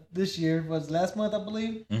this year. Was last month, I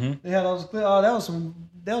believe. Mm-hmm. They had all those clips. Oh, that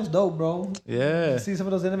was dope, bro. Yeah. See some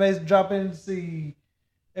of those animes dropping. See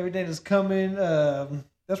everything that's coming.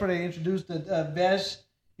 That's where they introduced the Bash.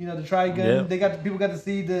 You know, the Trigun. Yep. People got to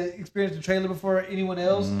see the experience the trailer before anyone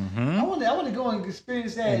else. Mm-hmm. I want to go and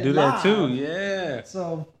experience that. And do live. that too. Yeah.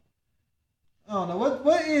 So I don't know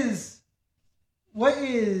what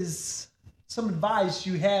is some advice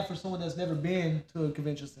you have for someone that's never been to a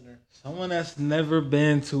convention center? Someone that's never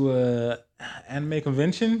been to a anime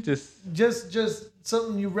convention, just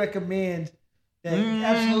something you recommend that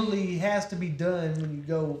absolutely has to be done when you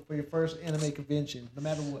go for your first anime convention, no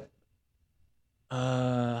matter what.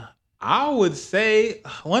 I would say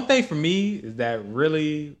one thing for me is that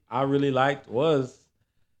I really liked was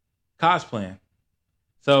cosplaying.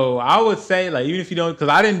 So I would say, like, even if you don't, because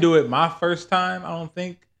I didn't do it my first time, I don't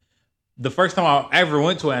think. The first time I ever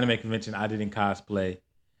went to an anime convention, I didn't cosplay.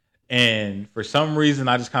 And for some reason,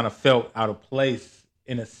 I just kind of felt out of place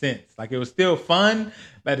in a sense. Like, it was still fun,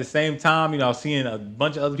 but at the same time, I was seeing a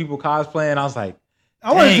bunch of other people cosplaying. I was like,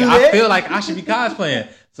 dang, I feel like I should be cosplaying.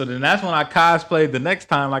 So then that's when I cosplayed the next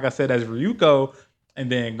time, like I said, as Ryuko,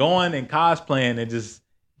 and then going and cosplaying and just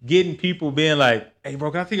getting people being like, hey,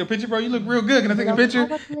 bro, can I take a picture, bro? You look real good. Can I take a picture?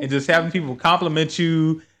 And just having people compliment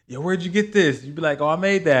you. Yo, where'd you get this? You'd be like, oh, I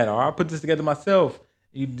made that, or I put this together myself.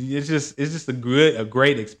 It's just a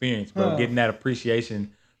great experience, bro. Getting that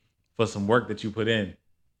appreciation for some work that you put in.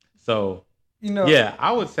 So,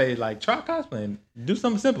 I would say, like, try cosplaying. Do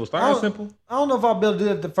something simple. Start out simple. I don't know if I'll be able to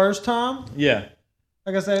do it the first time. Yeah.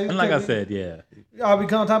 Like I said, I'll be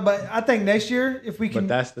coming time. But I think next year, if we can. But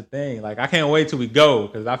that's the thing. Like, I can't wait till we go,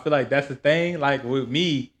 because I feel like that's the thing. Like, with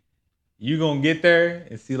me, you gonna get there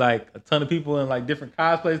and see like a ton of people in like different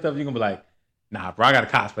cosplay stuff. You're gonna be like, nah, bro, I got to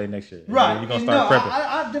cosplay next year. Right. You're gonna start prepping.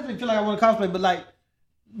 I definitely feel like I want to cosplay, but like,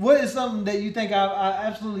 what is something that you think I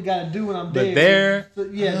absolutely got to do when I'm there? So,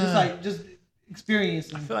 just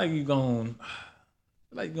experience. I feel like you're gonna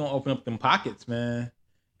open up them pockets, man.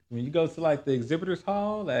 When you go to like the exhibitors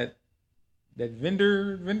hall, that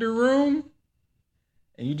vendor room,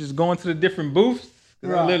 and you just go into the different booths.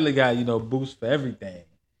 Right. I literally got booths for everything.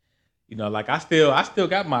 Like I still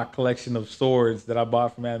got my collection of swords that I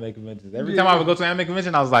bought from anime conventions. Every time I would go to an anime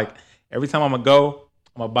convention, I was like, every time I'm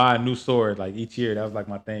gonna buy a new sword. Like each year, that was like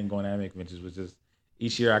my thing going to anime conventions, was just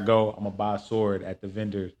each year I go, I'm gonna buy a sword at the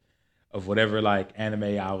vendors of whatever like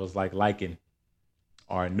anime I was like liking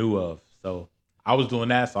or knew of. So I was doing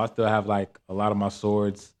that. So I still have like a lot of my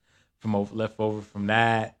swords from left over from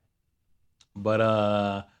that.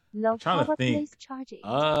 But Low trying to power think. place charging. They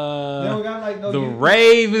don't got like no. The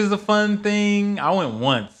rave is a fun thing. I went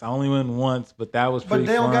once. I only went once, but that was pretty But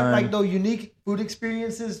they don't fun. got like no unique food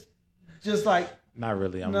experiences. Just like Not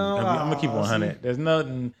really. I'm No, gonna keep 100. see. There's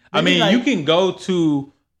nothing. I Maybe mean, like- you can go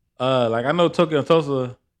to like I know Tokyo and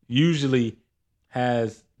Tosa usually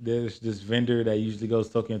there's this vendor that usually goes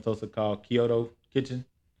to Tokyo and Tosa called Kyoto Kitchen.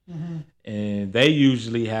 And they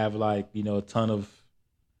usually have like, you know, a ton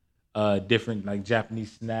of different like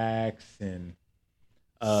Japanese snacks and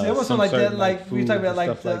there was some something like that, certain, like we foods talking about and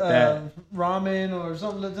like stuff the like that. ramen or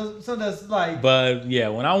something that's like. But yeah,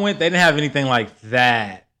 when I went, they didn't have anything like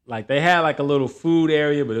that. Like they had like a little food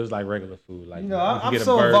area, but it was like regular food. Like You know, you can I'm get a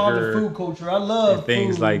so involved in burger food culture. I love and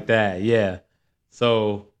things food. like that. Yeah.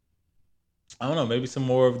 So I don't know, maybe some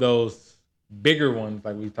more of those bigger ones,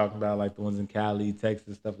 like we talking about, like the ones in Cali,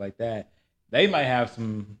 Texas, stuff like that. They might have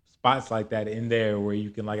some spots like that in there where you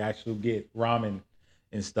can like actually get ramen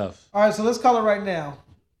and stuff. All right, so let's call it right now.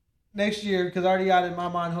 Next year, because I already got in my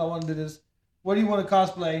mind who I want to do this. What do you want to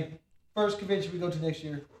cosplay? First convention we go to next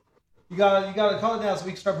year. You gotta call it now so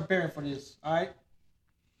we can start preparing for this. All right.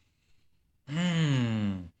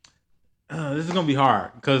 This is gonna be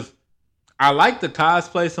hard because I like to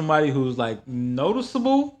cosplay somebody who's like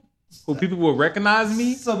noticeable, who people will recognize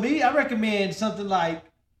me. So me, I recommend something like,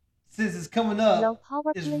 since it's coming Low up, power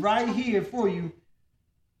it's place right charging. here for you.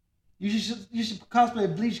 You should cosplay a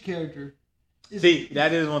Bleach character. See,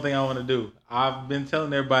 that is one thing I want to do. I've been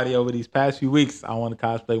telling everybody over these past few weeks I want to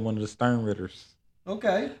cosplay one of the Stern Ritters.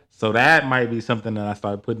 Okay. So that might be something that I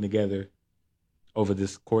start putting together over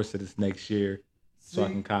this course of this next year, so I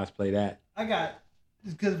See? can cosplay that. I got,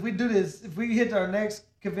 because if we do this, if we hit our next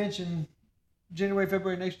convention, January,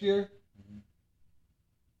 February next year,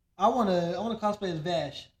 I wanna cosplay as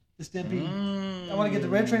Vash, the Stampede. I want to get the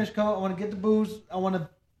red trench coat. I want to get the boots. I want to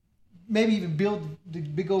maybe even build the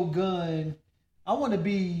big old gun. I want to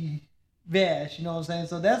be Vash. You know what I'm saying?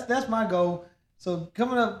 So that's my goal. So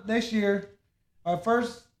coming up next year, our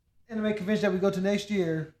first anime convention that we go to next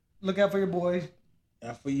year. Look out for your boy.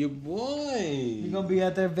 For your boy. You're gonna be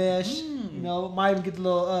out there, Vash. You know, might even get the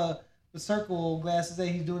little the circle glasses that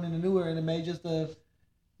he's doing in the newer anime, just to,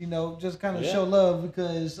 you know, just kind of show love,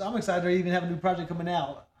 because I'm excited to even have a new project coming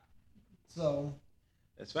out. So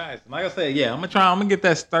That's right. Like I said, yeah, I'm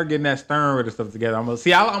gonna start getting that Stern Ritter stuff together. I'm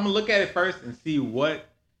gonna look at it first and see what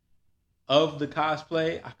of the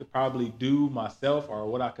cosplay I could probably do myself, or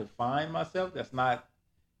what I could find myself that's not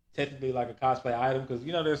technically like a cosplay item, because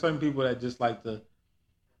you know there's certain people that just like to,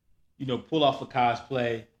 you know, pull off a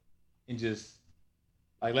cosplay and just,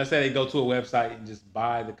 like, let's say they go to a website and just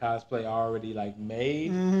buy the cosplay already like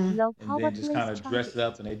made, Low and power then just place kind of dress it charging.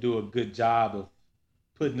 up, and they do a good job of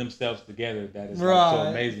putting themselves together that is like, so Right.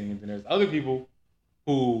 amazing. And then there's other people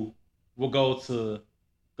who will go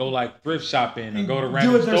like thrift shopping or go to do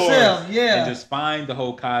random it stores themselves, yeah. and just find the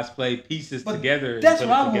whole cosplay pieces But together. and that's put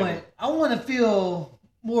what it I together. want. I want to feel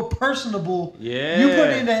more personable. Yeah. You put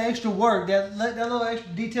in that extra work, that little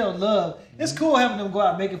extra detailed love. It's cool having them go out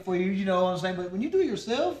and make it for you. You know what I'm saying? But when you do it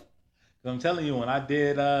yourself, 'Cause I'm telling you, when I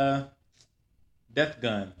did Death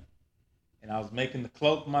Gun and I was making the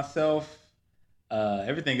cloak myself,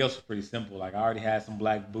 everything else was pretty simple. Like, I already had some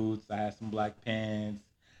black boots, I had some black pants.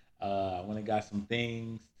 I went and got some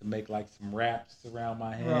things to make like some wraps around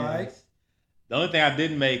my hands. Right. The only thing I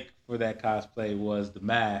didn't make for that cosplay was the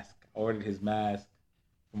mask. I ordered his mask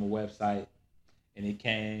from a website, and it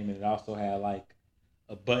came, and it also had like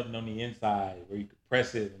a button on the inside where you could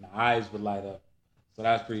press it and the eyes would light up. So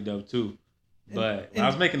that's pretty dope too. But when I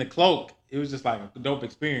was making the cloak, it was just like a dope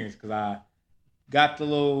experience, because I got the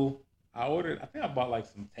little, I think I bought like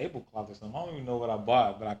some tablecloth or something. I don't even know what I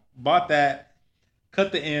bought, but I bought that,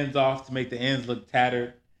 cut the ends off to make the ends look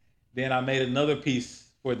tattered. Then I made another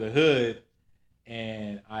piece for the hood,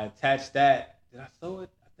 and I attached that. Did I sew it?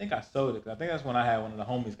 I think I sewed it, because I think that's when I had one of the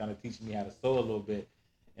homies kind of teaching me how to sew a little bit.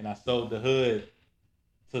 And I sewed the hood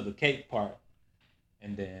to the cape part.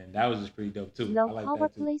 And then that was just pretty dope too. Low I like power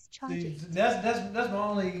that too. place see, charging. that's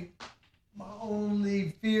my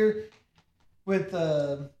only fear with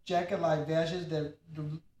jacket like Vash's, the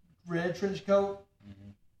red trench coat.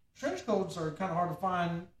 Trench coats are kind of hard to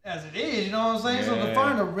find as it is, you know what I'm saying? So to Yeah.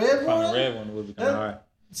 find a red Find one, a red one would be kind of hard.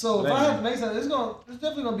 so if But I hey, have to make something, it's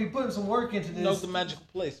definitely gonna be putting some work into You know this. the magical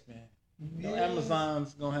place, man. You know, Yeah.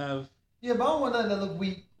 Amazon's gonna have. Yeah, but I don't want nothing that look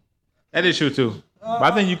weak. That is true too. But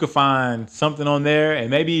I think you could find something on there,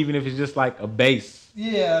 and maybe even if it's just like a base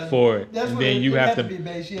Yeah, for it, that's and what then it- you it have had to to be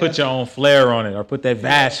base, yeah. put your own flair on it, or put that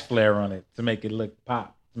Vash flair on it to make it look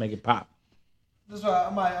pop, to make it pop. That's why I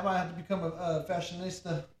might have to become a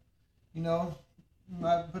fashionista. You know,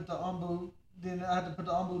 might put the ombu then I have to put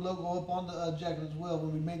the Ambu logo up on the jacket as well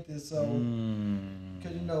when we make this. So,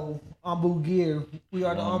 because Ambu gear, we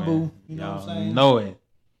are the Ambu. You know what I'm saying? Know it.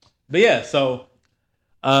 But yeah, so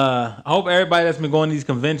I hope everybody that's been going to these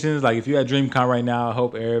conventions, like if you're at DreamCon right now, I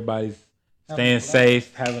hope everybody's staying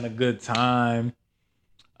safe, having a good time.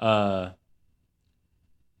 And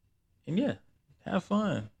yeah, have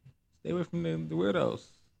fun. Stay away from the weirdos.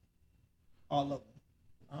 All of them.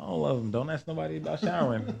 All of them. Don't ask nobody about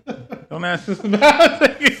showering. Don't ask us about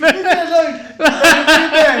taking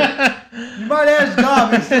You might ask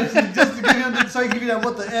Gobby just to give him, so he give you that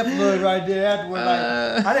what the F look right there afterward.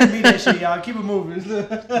 Like, I didn't mean that shit, y'all. Keep it moving.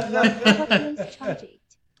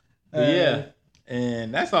 Yeah.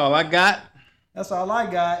 And that's all I got. That's all I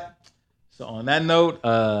got. So on that note,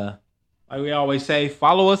 like we always say,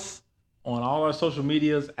 follow us on all our social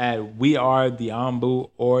medias at We Are The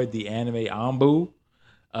Ambu or The Anime Ambu.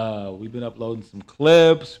 We've been uploading some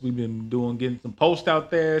clips. We've been getting some posts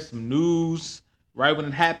out there, some news right when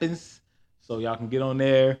it happens. So y'all can get on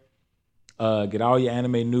there, get all your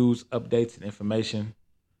anime news, updates, and information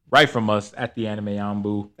right from us at The Anime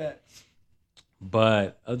Ambu.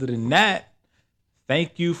 But other than that,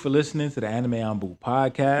 thank you for listening to the Anime Ambu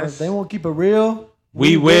podcast. If they won't keep it real,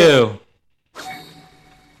 we will.